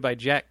created by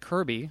Jack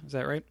Kirby, is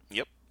that right?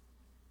 Yep.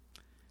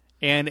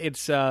 And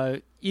it's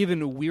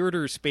even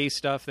weirder space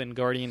stuff than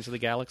Guardians of the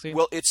Galaxy?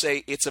 Well,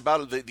 it's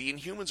about the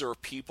Inhumans are a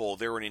people.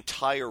 They're an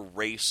entire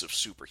race of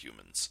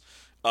superhumans.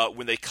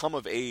 When they come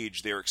of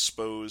age, they're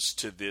exposed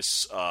to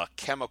this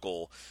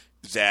chemical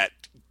that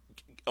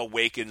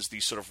awakens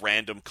these sort of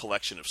random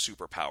collection of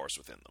superpowers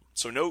within them.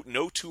 So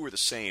no two are the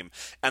same,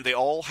 and they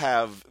all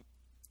have.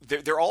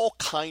 They're all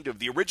kind of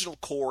the original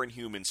core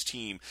Inhumans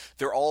team.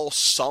 They're all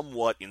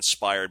somewhat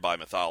inspired by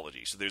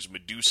mythology. So there's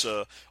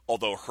Medusa,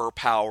 although her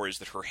power is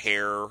that her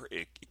hair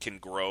it can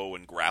grow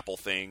and grapple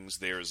things.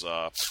 There's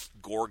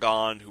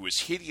Gorgon, who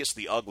is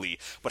hideously ugly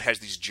but has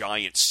these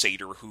giant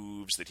satyr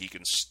hooves that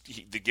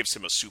that gives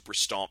him a super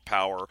stomp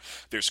power.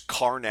 There's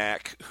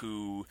Karnak,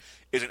 who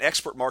is an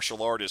expert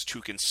martial artist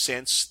who can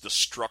sense the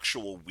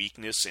structural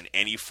weakness in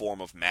any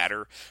form of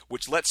matter,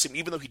 which lets him,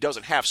 even though he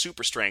doesn't have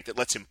super strength, it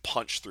lets him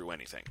punch through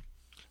anything.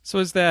 So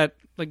is that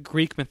like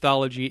Greek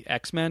mythology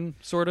X-Men,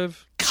 sort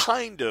of?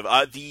 Kind of.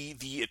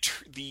 The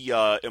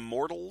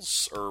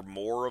Immortals are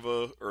more of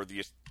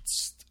the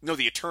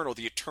Eternal.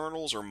 The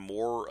Eternals are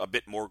a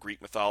bit more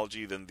Greek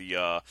mythology than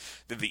the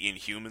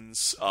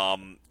Inhumans.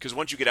 Because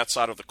once you get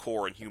outside of the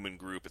core Inhuman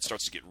group, it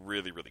starts to get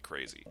really, really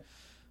crazy.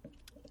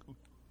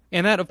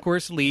 And that, of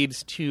course,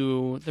 leads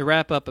to the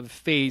wrap-up of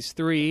Phase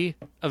 3,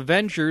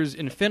 Avengers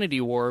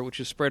Infinity War, which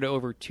is spread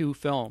over 2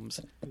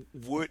 films.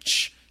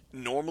 Which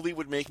normally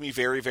would make me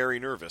very, very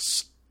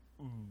nervous.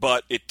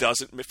 But it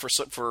doesn't.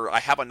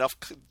 I have enough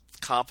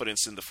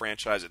confidence in the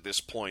franchise at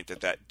this point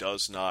that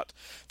does not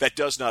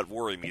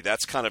worry me.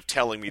 That's kind of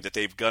telling me that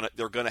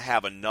they're gonna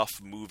have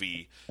enough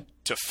movie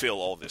to fill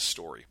all this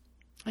story.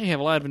 You have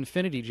a lot of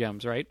Infinity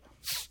Gems, right?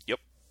 Yep.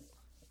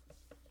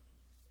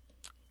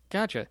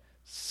 Gotcha.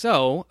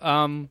 So,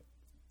 one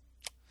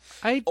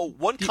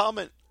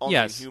comment on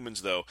yes. the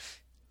Inhumans, though.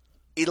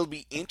 It'll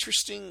be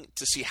interesting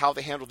to see how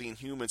they handle the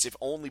Inhumans, if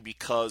only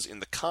because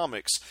in the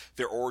comics,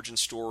 their origin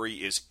story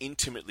is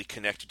intimately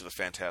connected to the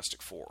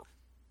Fantastic Four.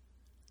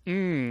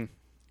 Hmm.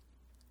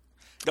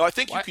 Now, I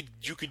think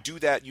you could do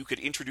that. You could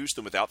introduce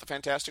them without the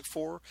Fantastic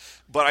Four,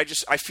 but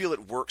I feel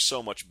it works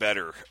so much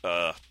better.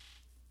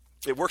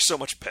 It works so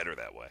much better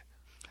that way.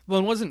 Well,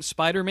 and wasn't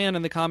Spider-Man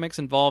in the comics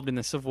involved in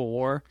the Civil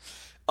War?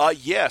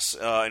 Yes.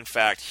 In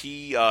fact,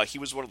 he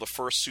was one of the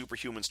first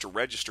superhumans to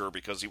register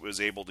because he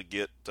was able to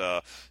get,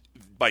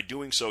 by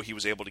doing so, he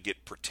was able to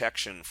get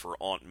protection for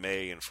Aunt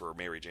May and for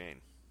Mary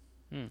Jane.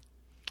 Hmm.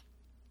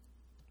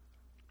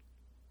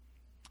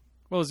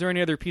 Well, is there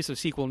any other piece of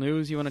sequel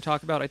news you want to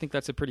talk about? I think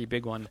that's a pretty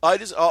big one.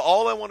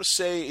 All I want to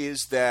say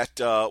is that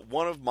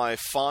one of my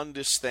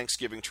fondest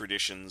Thanksgiving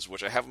traditions,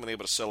 which I haven't been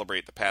able to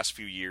celebrate the past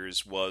few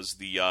years, was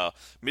the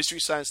Mystery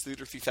Science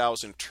Theater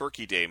 3000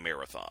 Turkey Day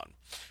Marathon.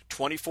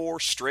 24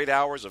 straight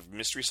hours of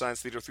Mystery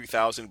Science Theater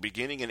 3000,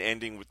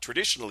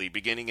 traditionally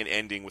beginning and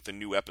ending with a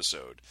new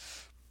episode.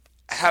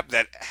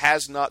 That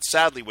has not,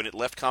 sadly, when it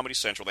left Comedy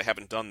Central, they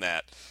haven't done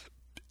that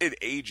in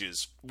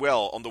ages.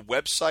 Well, on the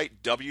website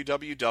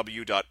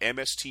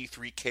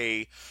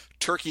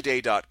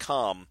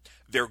www.mst3kturkeyday.com,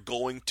 they're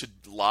going to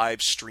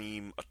live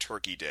stream a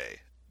Turkey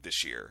Day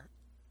this year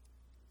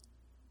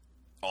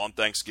on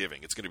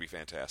Thanksgiving. It's going to be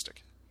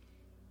fantastic.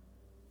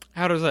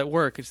 How does that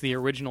work? It's the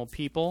original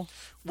people?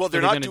 Well,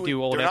 they're not going to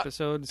do old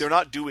episodes? They're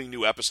not doing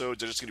new episodes.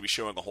 They're just going to be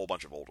showing a whole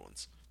bunch of old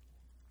ones.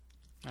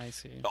 I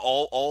see.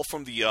 All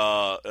from the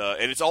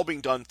and it's all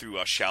being done through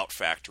Shout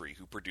Factory,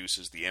 who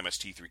produces the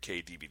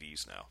MST3K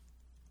DVDs now.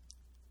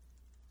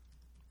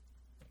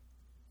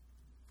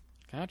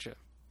 Gotcha.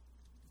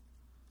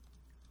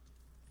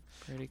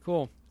 Pretty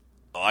cool.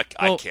 I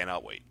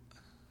cannot wait.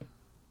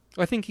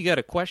 I think you got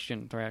a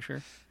question,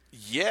 Thrasher.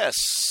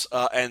 Yes,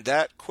 and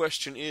that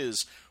question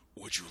is: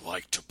 would you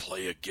like to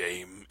play a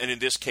game? And in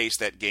this case,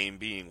 that game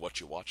being what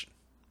you watching.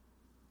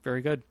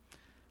 Very good.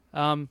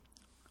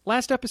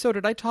 Last episode,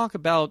 did I talk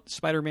about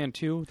Spider-Man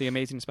 2, The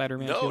Amazing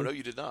Spider-Man 2? No,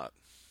 you did not.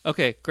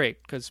 Okay,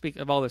 great, because speak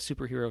of all the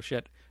superhero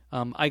shit,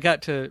 I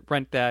got to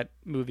rent that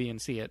movie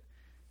and see it.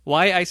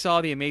 Why I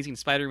saw The Amazing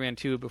Spider-Man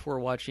 2 before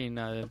watching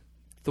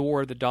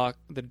Thor, The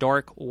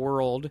Dark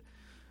World,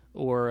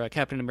 or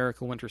Captain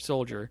America Winter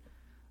Soldier,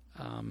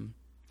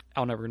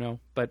 I'll never know.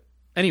 But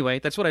anyway,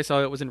 that's what I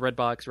saw. It was in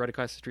Redbox right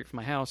across the street from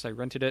my house. I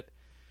rented it.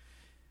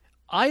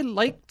 I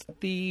liked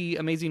The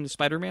Amazing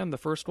Spider-Man, the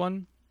first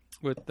one,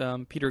 with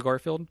Peter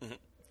Garfield.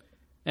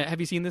 Mm-hmm. Have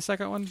you seen the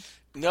second one?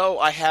 No,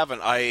 I haven't.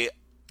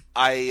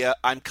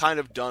 I'm kind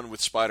of done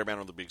with Spider-Man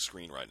on the big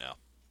screen right now.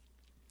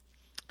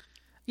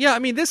 Yeah, I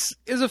mean, this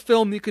is a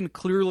film you can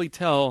clearly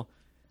tell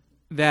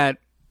that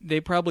they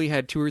probably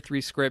had 2 or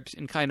 3 scripts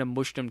and kind of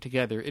mushed them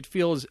together. It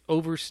feels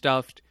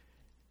overstuffed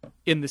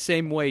in the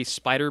same way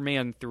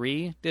Spider-Man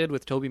 3 did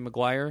with Tobey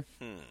Maguire.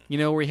 You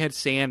know, where he had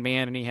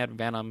Sandman and he had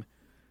Venom.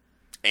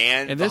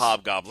 And the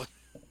Hobgoblin.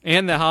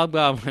 And the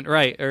Hobgoblin,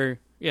 right.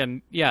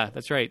 Yeah,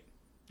 that's right.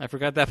 I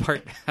forgot that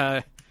part.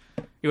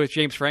 It was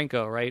James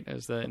Franco, right,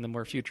 as in the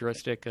more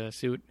futuristic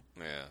suit.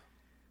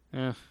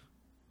 Yeah.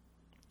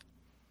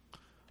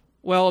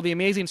 Well, The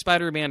Amazing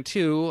Spider-Man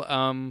 2,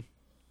 do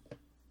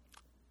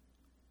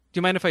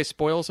you mind if I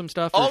spoil some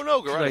stuff? Oh,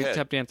 no, go right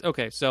ahead.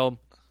 Okay, so,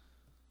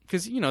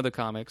 because, you know, the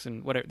comics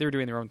and whatever, they're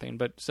doing their own thing,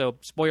 but so,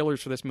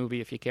 spoilers for this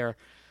movie if you care.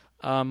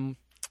 You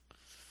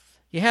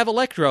have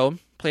Electro,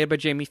 played by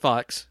Jamie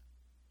Foxx,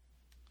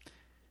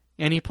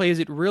 and he plays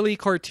it really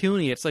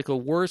cartoony. It's like a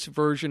worse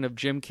version of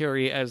Jim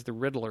Carrey as the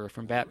Riddler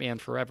from Batman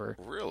Forever.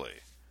 Really?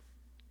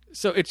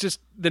 So it's just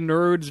the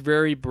nerd's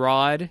very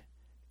broad,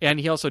 and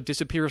he also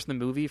disappears in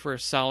the movie for a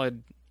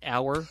solid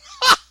hour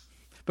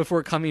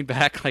before coming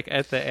back like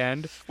at the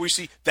end. Well, you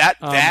see,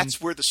 that's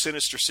where the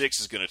Sinister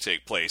Six is going to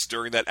take place,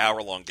 during that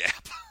hour-long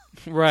gap.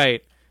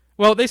 Right.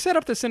 Well, they set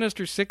up the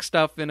Sinister Six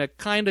stuff in a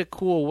kind of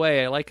cool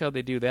way. I like how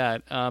they do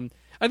that.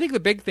 I think the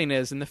big thing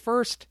is, in the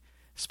first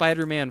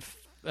Spider-Man,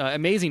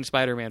 Amazing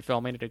Spider-Man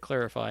film, I need to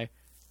clarify,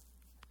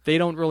 they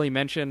don't really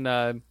mention...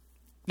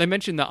 they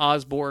mention the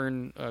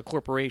Osborn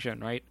Corporation,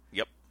 right?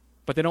 Yep.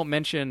 But they don't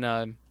mention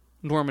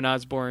Norman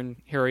Osborn,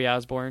 Harry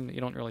Osborn.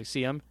 You don't really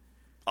see him.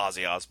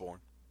 Ozzy Osbourne.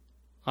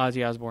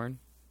 Ozzy Osbourne.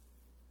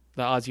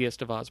 The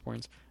Ozziest of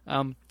Osborns.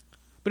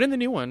 But in the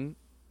new one,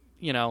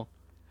 you know,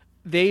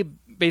 they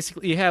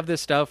basically have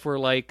this stuff where,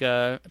 like,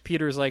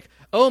 Peter's like,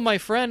 oh, my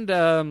friend,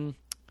 I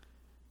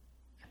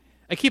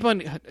keep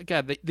on...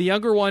 God, the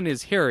younger one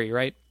is Harry,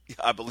 right? Yeah,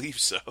 I believe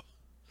so.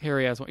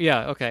 Harry Osborn.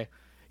 Yeah, okay.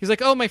 He's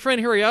like, oh, my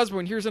friend Harry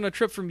Osborn, here's on a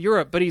trip from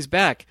Europe, but he's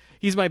back.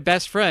 He's my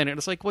best friend. And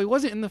it's like, well, he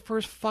wasn't in the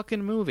first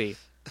fucking movie.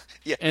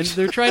 Yeah. And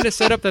they're trying to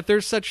set up that they're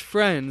such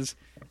friends.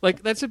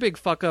 Like, that's a big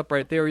fuck up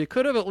right there. You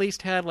could have at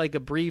least had, like, a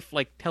brief,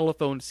 like,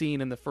 telephone scene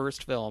in the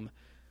first film.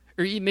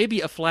 Or maybe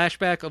a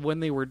flashback of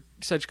when they were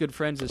such good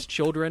friends as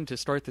children to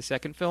start the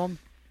second film.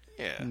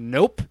 Yeah.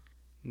 Nope.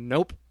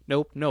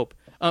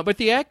 But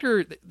the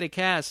actor they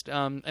cast,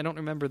 I don't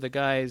remember the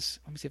guy's...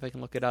 Let me see if I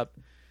can look it up.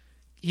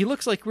 He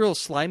looks like real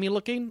slimy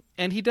looking,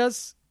 and he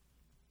doesn't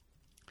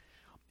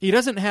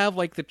have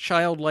like the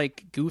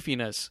childlike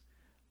goofiness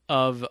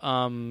of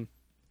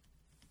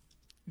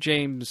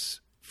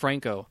James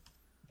Franco.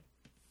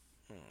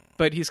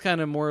 But he's kind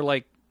of more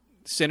like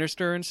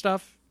sinister and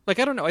stuff. Like,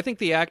 I don't know. I think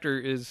the actor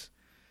is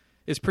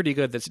pretty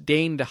good. That's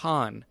Dane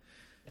DeHaan.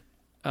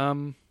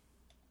 And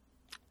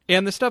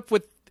the stuff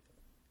with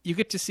you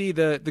get to see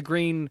the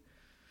green,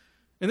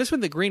 and this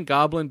one the Green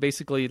Goblin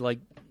basically like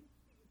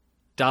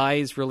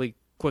dies really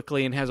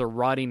quickly and has a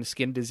rotting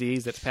skin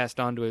disease that's passed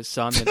on to his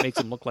son that makes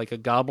him look like a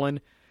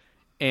goblin.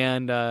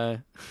 And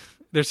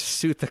there's a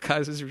suit that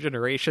causes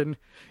regeneration.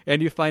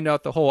 And you find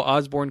out the whole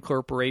Osborn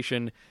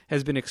Corporation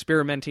has been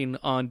experimenting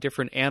on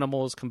different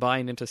animals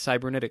combined into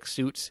cybernetic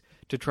suits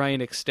to try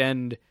and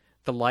extend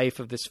the life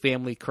of this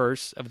family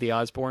curse of the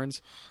Osborns,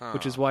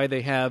 which is why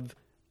they have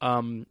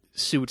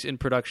suits in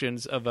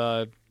productions of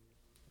a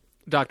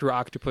Dr.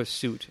 Octopus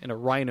suit and a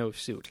rhino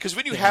suit. Because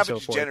when you have a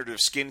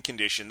degenerative skin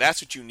condition,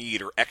 that's what you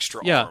need, or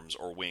extra arms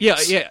or wings.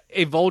 Yeah,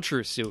 a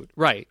vulture suit.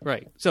 Right.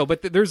 So,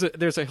 but there's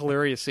a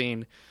hilarious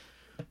scene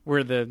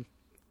where the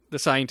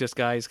scientist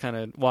guy is kind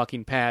of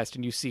walking past,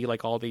 and you see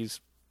like all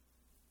these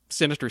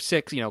Sinister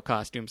Six,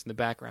 costumes in the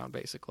background,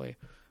 basically.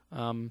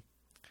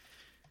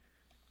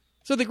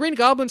 So the Green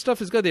Goblin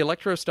stuff is good. The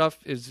Electro stuff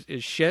is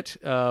shit.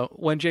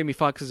 When Jamie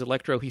Foxx is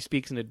Electro, he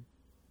speaks in a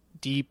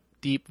deep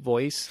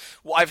voice.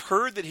 Well, I've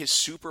heard that his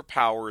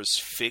superpowers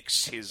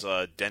fix his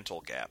dental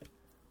gap.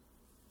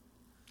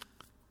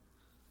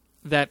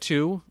 That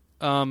too.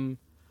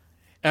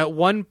 At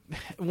one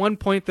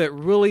point that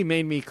really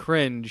made me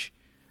cringe,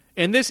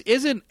 and this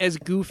isn't as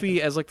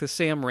goofy as like the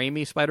Sam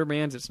Raimi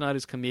Spider-Mans. It's not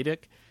as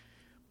comedic,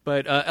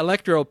 but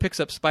Electro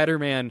picks up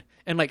Spider-Man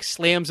and like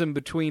slams him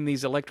between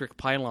these electric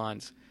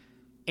pylons,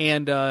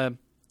 and the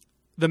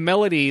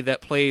melody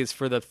that plays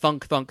for the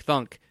thunk thunk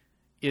thunk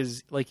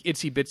is like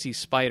Itsy Bitsy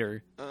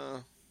Spider.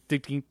 Ding,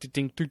 ding,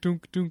 ding, ding,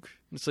 ding, ding.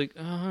 It's like,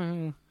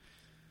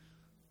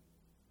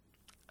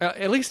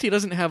 at least he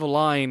doesn't have a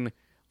line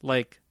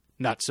like,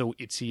 not so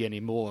itsy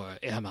anymore,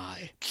 am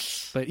I?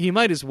 But he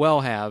might as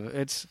well have.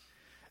 It's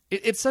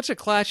such a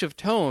clash of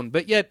tone,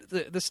 but yet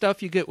the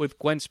stuff you get with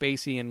Gwen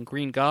Spacey and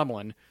Green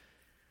Goblin,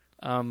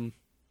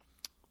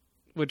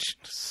 which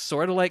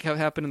sort of like how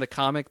happened in the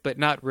comic, but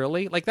not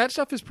really. Like, that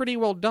stuff is pretty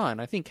well done.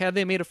 I think had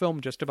they made a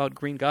film just about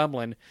Green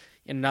Goblin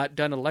and not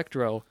done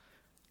Electro,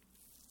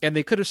 and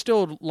they could have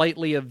still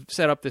lightly have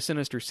set up the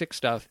Sinister Six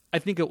stuff, I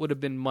think it would have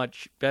been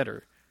much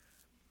better.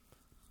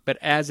 But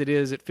as it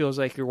is, it feels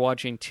like you're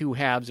watching two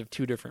halves of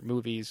two different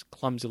movies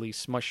clumsily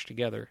smushed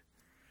together.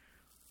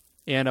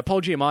 And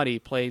Paul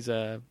Giamatti plays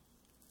a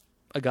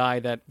guy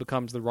that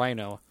becomes the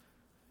Rhino.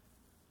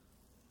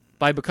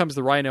 By becomes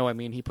the Rhino, I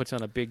mean he puts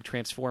on a big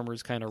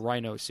Transformers kind of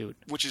rhino suit.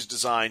 Which is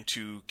designed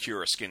to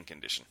cure a skin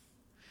condition.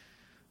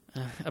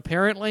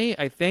 Apparently,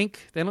 I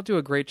think. They don't do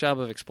a great job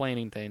of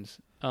explaining things.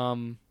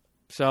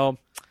 So,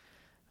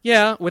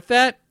 yeah, with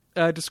that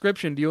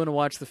description, do you want to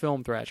watch the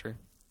film, Thrasher?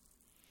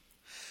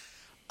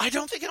 I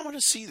don't think I want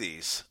to see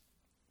these.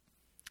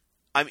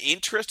 I'm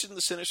interested in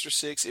the Sinister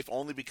Six, if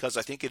only because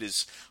I think it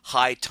is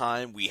high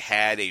time we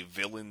had a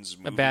villains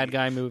movie. A bad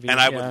guy movie. And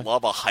I would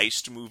love a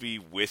heist movie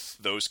with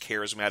those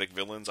charismatic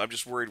villains. I'm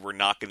just worried we're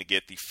not going to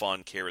get the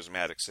fun,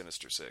 charismatic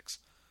Sinister Six.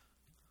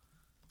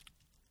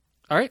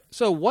 All right.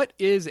 So what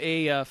is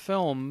a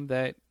film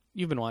that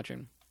you've been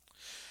watching?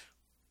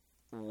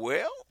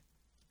 Well,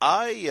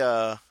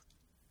 I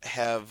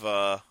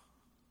have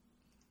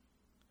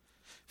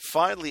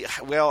Finally,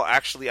 well,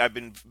 actually, I've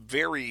been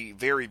very,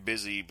 very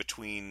busy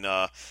between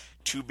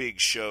two big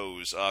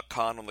shows,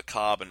 Con on the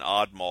Cob and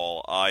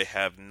Oddmall. I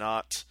have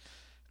not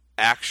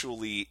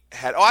actually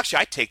had... Oh, actually,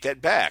 I take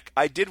that back.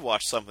 I did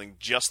watch something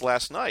just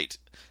last night.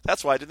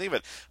 That's why I didn't think of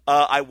it.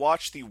 I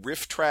watched the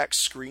Riff Track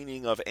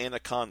screening of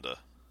Anaconda.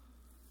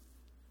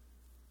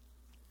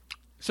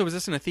 So is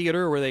this in a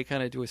theater where they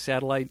kind of do a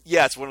satellite?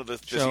 Yeah, it's one of the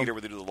show? theater where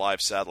they do the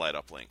live satellite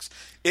uplinks.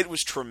 It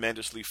was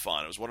tremendously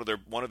fun. It was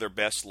one of their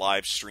best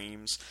live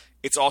streams.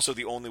 It's also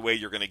the only way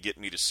you're going to get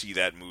me to see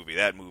that movie.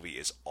 That movie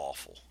is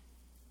awful.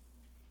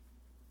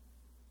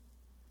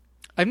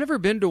 I've never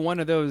been to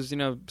one of those,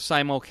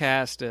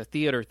 simulcast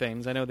theater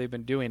things. I know they've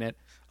been doing it.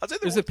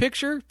 Is the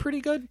picture pretty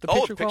good? The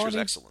picture's quality?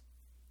 Excellent.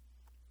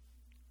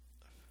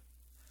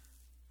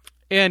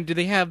 And do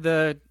they have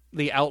the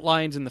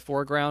outlines in the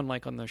foreground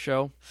like on the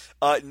show?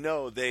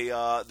 No,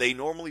 they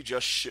normally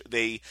just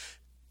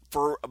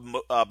for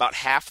about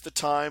half the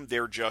time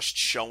they're just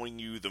showing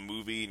you the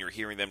movie and you're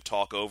hearing them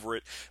talk over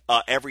it.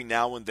 Every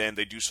now and then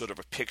they do sort of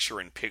a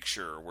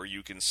picture-in-picture where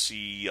you can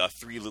see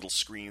 3 little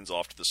screens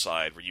off to the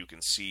side where you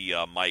can see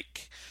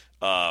Mike,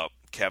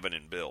 Kevin,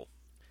 and Bill.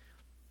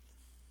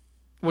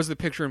 Was the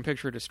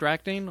picture-in-picture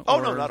distracting? Oh,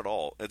 no, not at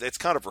all. It's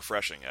kind of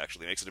refreshing,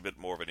 actually. It makes it a bit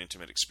more of an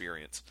intimate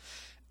experience.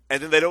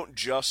 And then they don't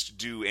just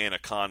do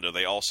Anaconda.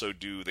 They also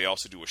do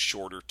a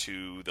short or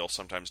two. They'll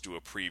sometimes do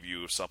a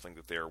preview of something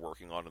that they're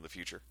working on in the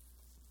future.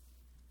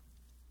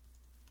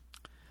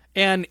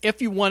 And if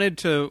you wanted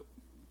to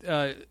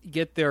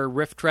get their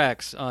riff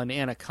tracks on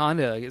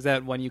Anaconda, is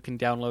that one you can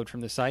download from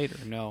the site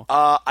or no?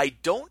 I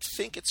don't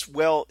think it's...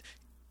 Well,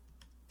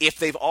 if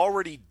they've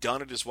already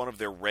done it as one of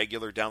their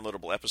regular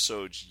downloadable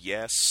episodes,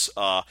 yes.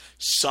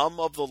 Some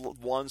of the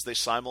ones they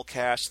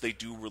simulcast, they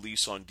do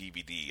release on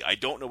DVD. I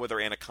don't know whether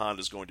Anaconda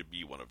is going to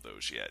be one of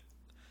those yet.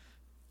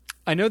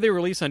 I know they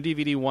release on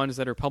DVD ones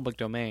that are public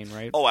domain,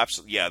 right? Oh,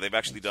 absolutely. Yeah, they've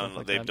actually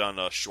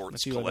done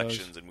shorts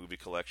collections and movie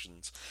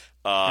collections,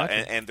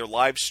 and their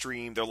live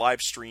stream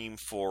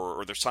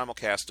for their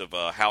simulcast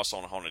of House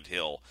on Haunted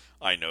Hill.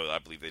 I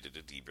believe they did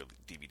a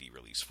DVD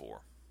release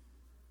for.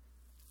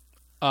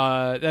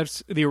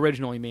 That's the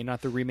original, you mean,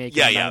 not the remake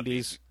in the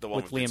 90s the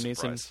one with Liam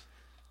Neeson. Price.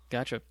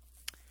 Gotcha.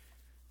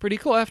 Pretty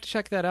cool. I have to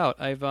check that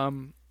out. I've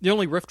the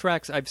only riff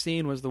tracks I've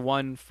seen was the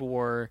one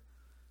for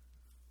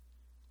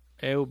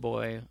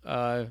Plan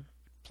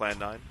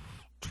 9?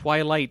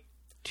 Twilight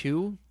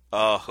 2?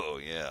 Oh,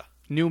 yeah.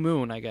 New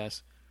Moon, I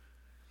guess.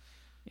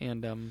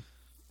 And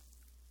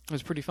it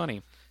was pretty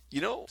funny.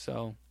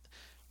 So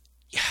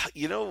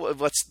yeah,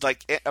 what's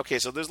like? Okay,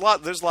 so there's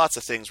lots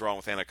of things wrong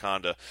with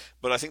Anaconda,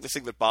 but I think the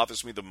thing that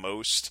bothers me the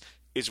most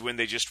is when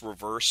they just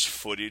reverse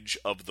footage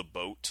of the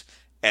boat,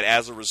 and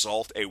as a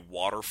result, a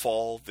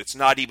waterfall that's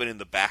not even in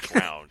the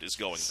background is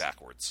going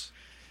backwards.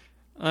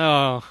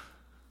 Oh,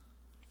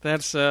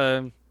 that's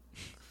and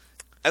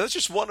that's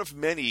just one of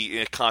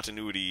many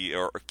continuity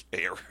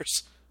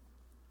errors.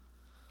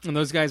 And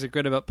those guys are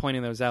good about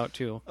pointing those out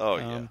too. Oh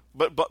yeah,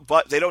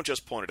 but they don't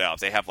just point it out;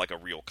 they have like a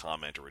real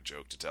comment or a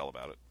joke to tell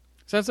about it.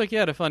 Sounds like you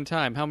had a fun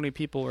time. How many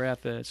people were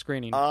at the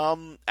screening?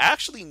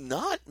 Actually,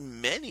 not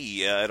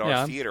many at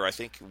our theater. I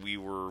think we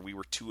were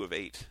 2 of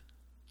 8.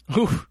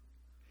 Ooh.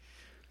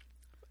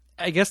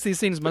 I guess these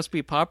things must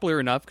be popular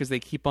enough because they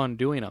keep on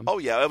doing them. Oh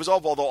yeah, it was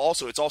all. Although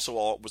also, it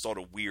was on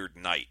a weird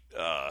night,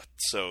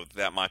 so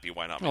that might be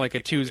why not. Like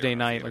a Tuesday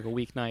night, like a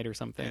weeknight or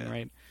something,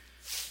 right?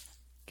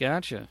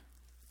 Gotcha.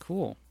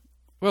 Cool.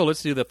 Well,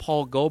 let's do the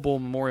Paul Goebel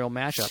Memorial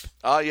Mashup.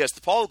 Yes,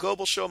 the Paul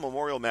Goebel Show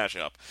Memorial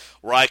Mashup,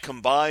 where I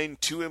combine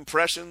 2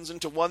 impressions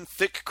into one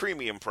thick,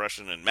 creamy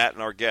impression, and Matt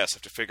and our guests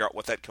have to figure out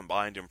what that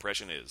combined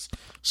impression is.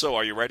 So,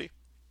 are you ready?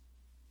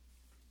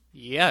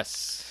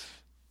 Yes.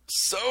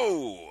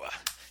 So,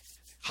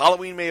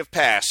 Halloween may have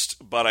passed,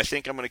 but I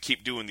think I'm going to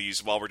keep doing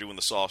these while we're doing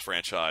the Saw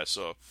franchise,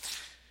 so...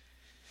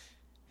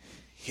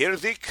 Hear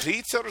the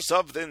creatures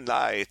of the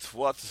night,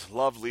 what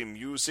lovely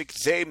music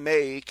they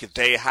make,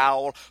 they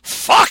howl,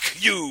 fuck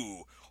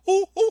you!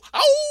 Ooh, ooh,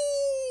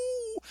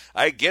 ow!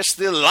 I guess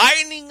the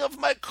lining of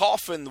my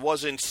coffin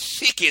wasn't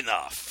thick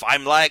enough.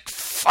 I'm like,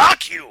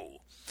 fuck you!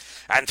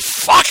 And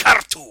fuck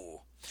her too!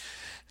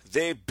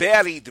 They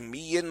buried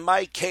me in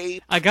my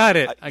cape. I got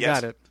it. I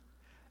got it.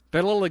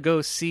 Bela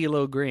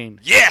Lugosi Green.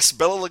 Yes,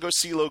 Bela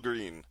Lugosi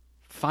Green.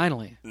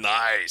 Finally.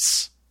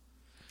 Nice.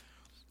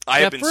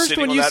 I have been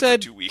sitting on that for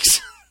 2 weeks.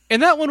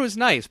 And that one was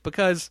nice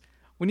because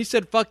when you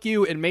said "fuck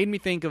you," it made me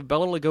think of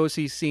Bela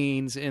Lugosi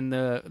scenes in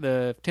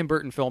the Tim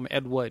Burton film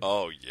Ed Wood.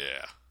 Oh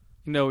yeah.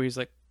 He's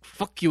like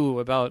 "fuck you"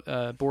 about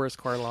Boris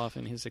Karloff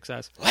and his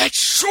success. Let's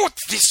shoot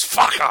this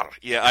fucker.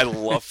 Yeah, I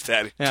love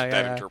that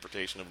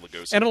interpretation of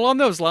Lugosi. And along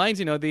those lines,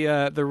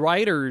 the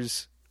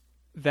writers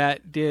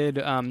that did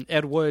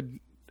Ed Wood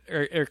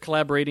are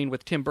collaborating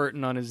with Tim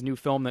Burton on his new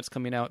film that's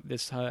coming out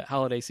this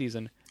holiday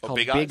season called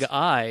Big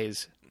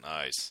Eyes.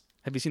 Nice.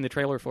 Have you seen the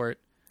trailer for it?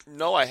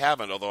 No, I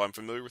haven't, although I'm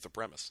familiar with the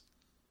premise.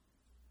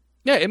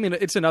 Yeah, I mean,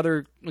 it's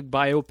another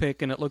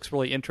biopic, and it looks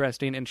really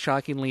interesting, and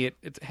shockingly,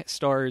 it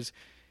stars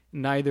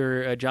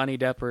neither Johnny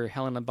Depp or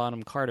Helena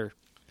Bonham Carter.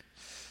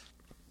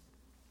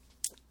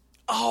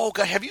 Oh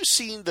God, have you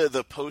seen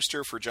the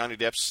poster for Johnny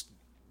Depp's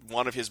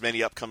one of his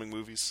many upcoming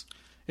movies?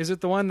 Is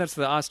it the one that's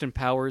the Austin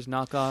Powers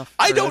knockoff?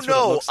 I Or don't that's what it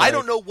know. looks like? I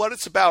don't know what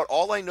it's about.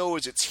 All I know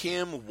is it's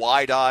him,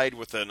 wide-eyed,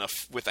 with a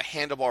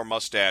handlebar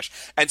mustache,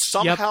 and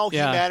somehow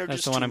yeah, he that's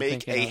manages the one to I'm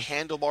make thinking a of.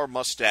 handlebar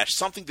mustache,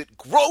 something that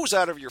grows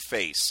out of your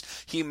face.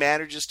 He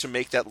manages to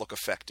make that look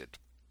affected.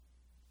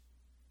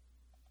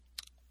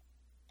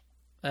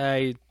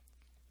 It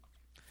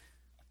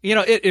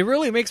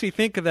really makes me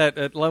think of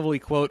that lovely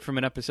quote from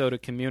an episode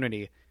of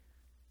Community,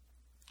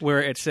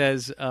 where it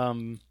says,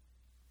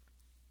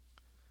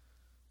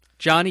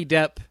 Johnny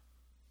Depp,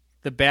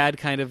 the bad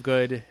kind of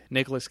good,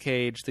 Nicolas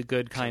Cage, the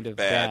good kind of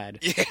bad.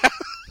 Yeah.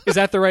 Is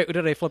that the right?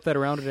 Did I flip that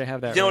around? Or did I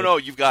have that? No, right? no,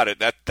 you've got it.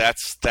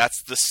 That's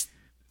this.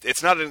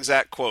 It's not an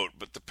exact quote,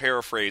 but the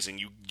paraphrasing,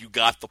 you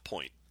got the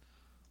point.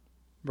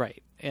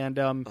 Right, and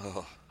at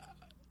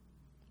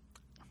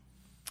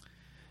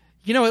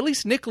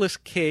least Nicolas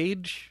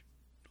Cage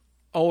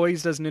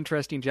always does an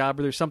interesting job,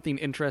 or there's something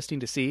interesting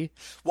to see.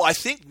 Well, I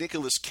think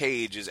Nicolas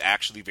Cage is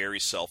actually very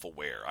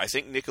self-aware. I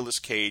think Nicolas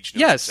Cage knows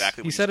Yes,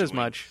 exactly what he he's said as doing.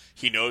 much.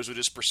 He knows what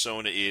his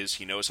persona is.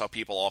 He knows how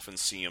people often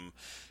see him.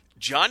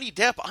 Johnny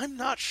Depp, I'm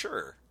not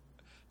sure.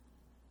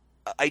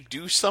 I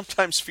do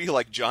sometimes feel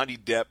like Johnny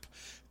Depp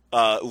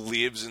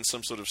lives in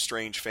some sort of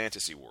strange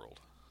fantasy world.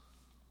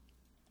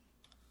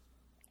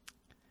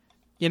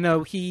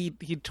 He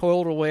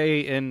toiled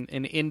away in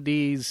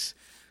indies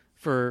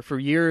for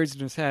years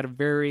and has had a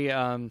very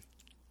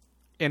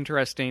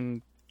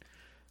interesting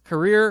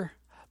career.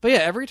 But yeah,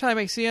 every time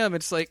I see him,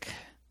 it's like,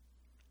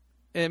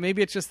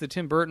 maybe it's just the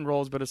Tim Burton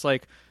roles, but it's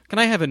like, can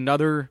I have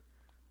another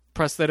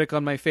prosthetic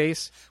on my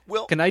face?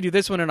 Well, Can I do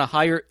this one in a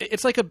higher?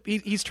 It's like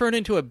he's turned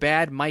into a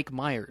bad Mike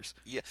Myers.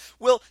 yeah.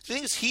 Well, the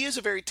thing is, he is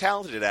a very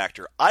talented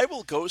actor. I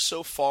will go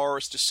so far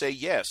as to say,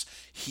 yes,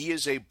 he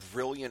is a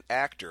brilliant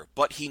actor,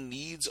 but he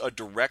needs a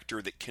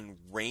director that can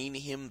rein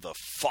him the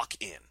fuck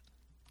in.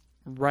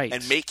 Right.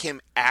 And make him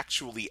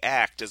actually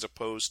act as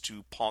opposed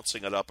to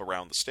pouncing it up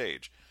around the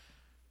stage.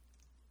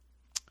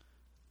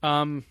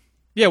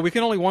 Yeah, we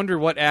can only wonder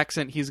what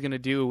accent he's going to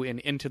do in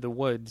Into the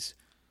Woods.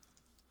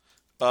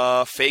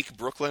 Fake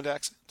Brooklyn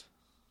accent?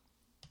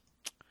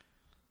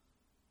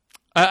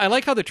 I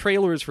like how the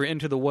trailers for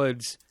Into the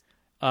Woods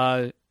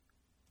are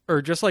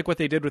just like what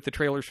they did with the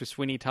trailers for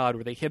Sweeney Todd,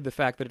 where they hid the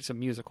fact that it's a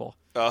musical.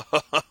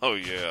 Oh,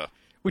 yeah.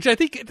 Which I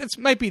think this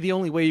might be the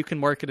only way you can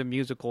market a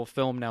musical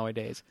film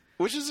nowadays.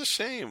 Which is a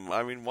shame.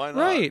 I mean, why not?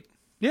 Right.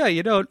 Yeah,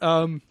 you don't...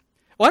 well,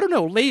 I don't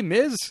know. Les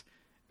Mis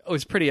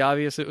was pretty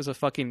obvious it was a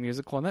fucking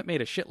musical, and that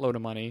made a shitload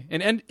of money.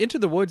 And Into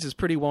the Woods is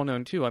pretty well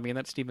known, too. I mean,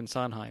 that's Stephen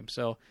Sondheim,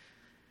 so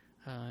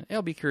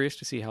I'll be curious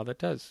to see how that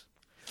does.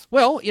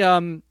 Well,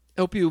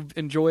 hope you've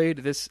enjoyed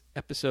this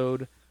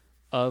episode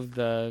of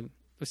the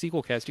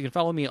Sequelcast. You can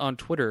follow me on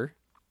Twitter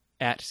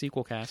at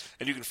Sequelcast.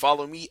 And you can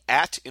follow me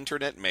at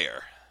Internet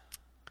Mayor.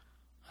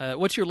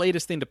 What's your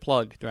latest thing to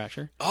plug,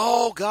 Thrasher?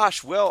 Oh,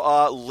 gosh.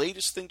 Well,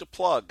 latest thing to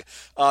plug.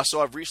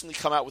 So I've recently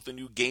come out with a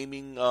new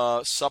gaming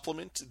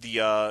supplement,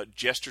 the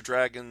Jester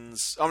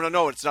Dragons... Oh,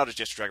 no, it's not a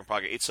Jester Dragon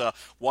project. It's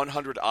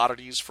 100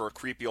 Oddities for a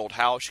Creepy Old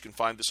House. You can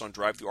find this on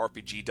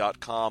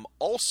DriveThruRPG.com.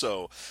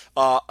 Also,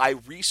 I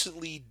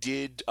recently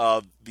did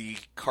the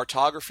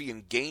cartography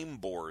and game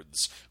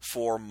boards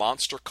for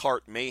Monster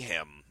Kart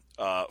Mayhem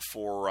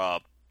for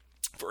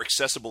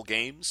accessible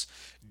games.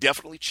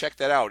 Definitely check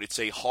that out. It's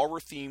a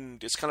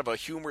it's kind of a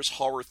humorous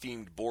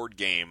horror-themed board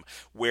game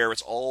where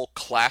it's all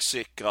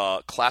classic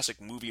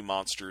movie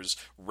monsters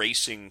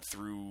racing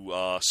through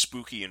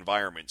spooky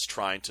environments,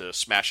 trying to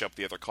smash up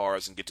the other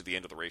cars and get to the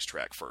end of the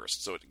racetrack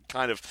first. So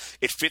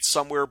it fits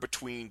somewhere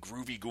between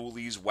Groovy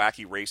Ghoulies,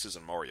 Wacky Races,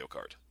 and Mario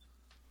Kart.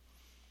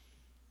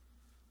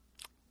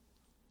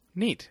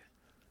 Neat.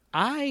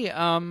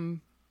 I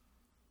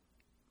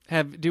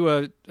do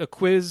a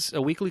quiz,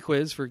 a weekly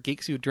quiz for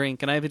Geeks Who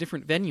Drink, and I have a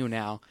different venue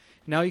now.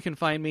 Now you can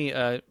find me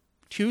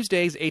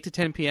Tuesdays, 8 to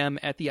 10 p.m.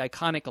 at the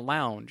Iconic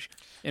Lounge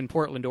in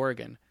Portland,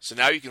 Oregon. So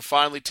now you can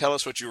finally tell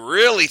us what you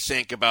really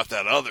think about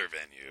that other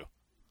venue.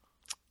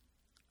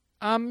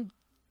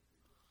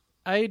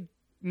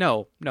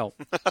 No.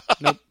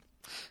 Nope.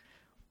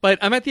 But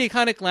I'm at the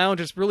Iconic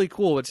Lounge. It's really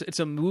cool. It's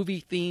a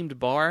movie-themed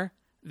bar.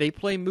 They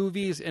play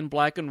movies in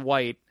black and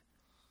white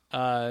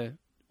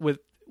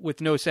with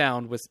no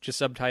sound, with just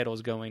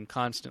subtitles going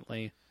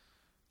constantly.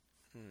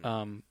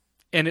 And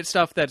it's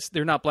stuff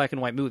they're not black and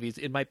white movies.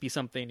 It might be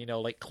something,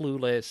 like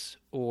Clueless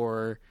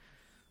or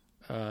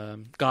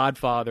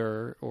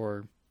Godfather,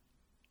 or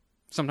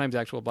sometimes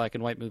actual black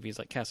and white movies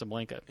like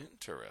Casablanca.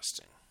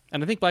 Interesting.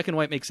 And I think black and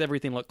white makes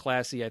everything look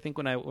classy. I think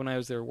when I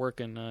was there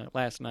working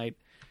last night,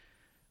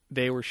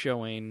 they were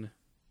showing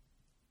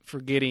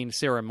Forgetting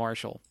Sarah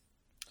Marshall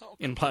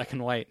in black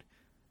and white,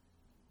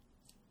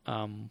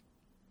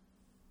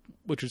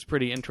 which was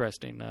pretty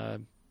interesting.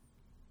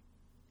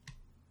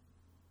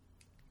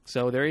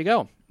 So there you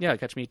go. Yeah,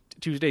 catch me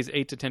Tuesdays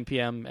 8 to 10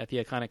 p.m. at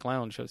the Iconic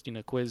Lounge hosting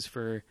a quiz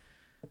for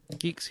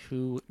Geeks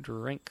Who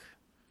Drink.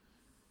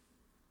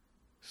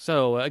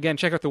 So, again,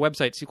 check out the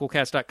website,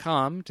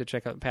 sequelcast.com, to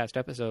check out past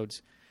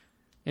episodes.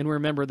 And we're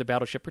a member of the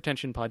Battleship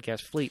Pretension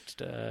podcast fleet.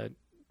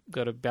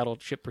 Go to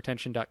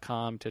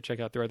battleshippretension.com to check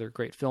out their other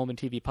great film and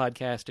TV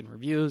podcast and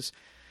reviews.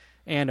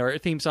 And our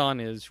theme song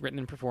is written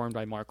and performed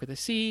by Mark with a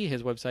C.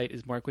 His website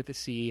is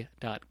markwithac.com.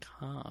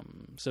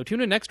 So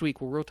tune in next week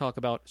where we'll talk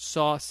about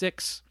Saw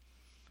 6.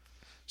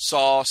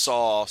 Saw,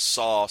 saw,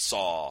 saw,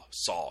 saw,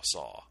 saw,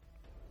 saw.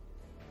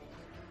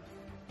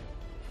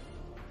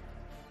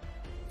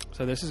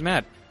 So this is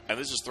Matt. And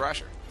this is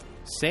Thrasher.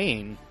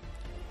 Saying...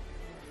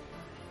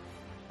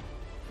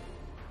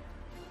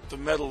 The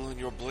metal in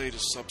your blade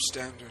is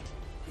substandard.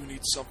 You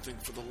need something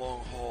for the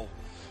long haul.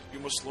 You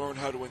must learn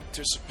how to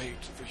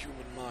anticipate the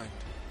human mind.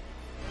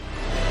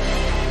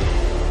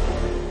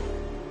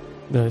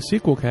 The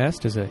Sequel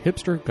Cast is a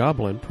Hipster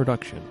Goblin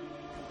production.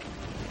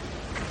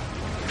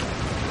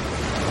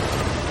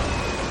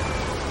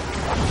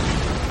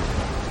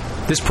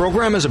 This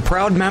program is a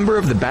proud member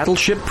of the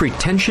Battleship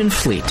Pretension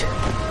Fleet.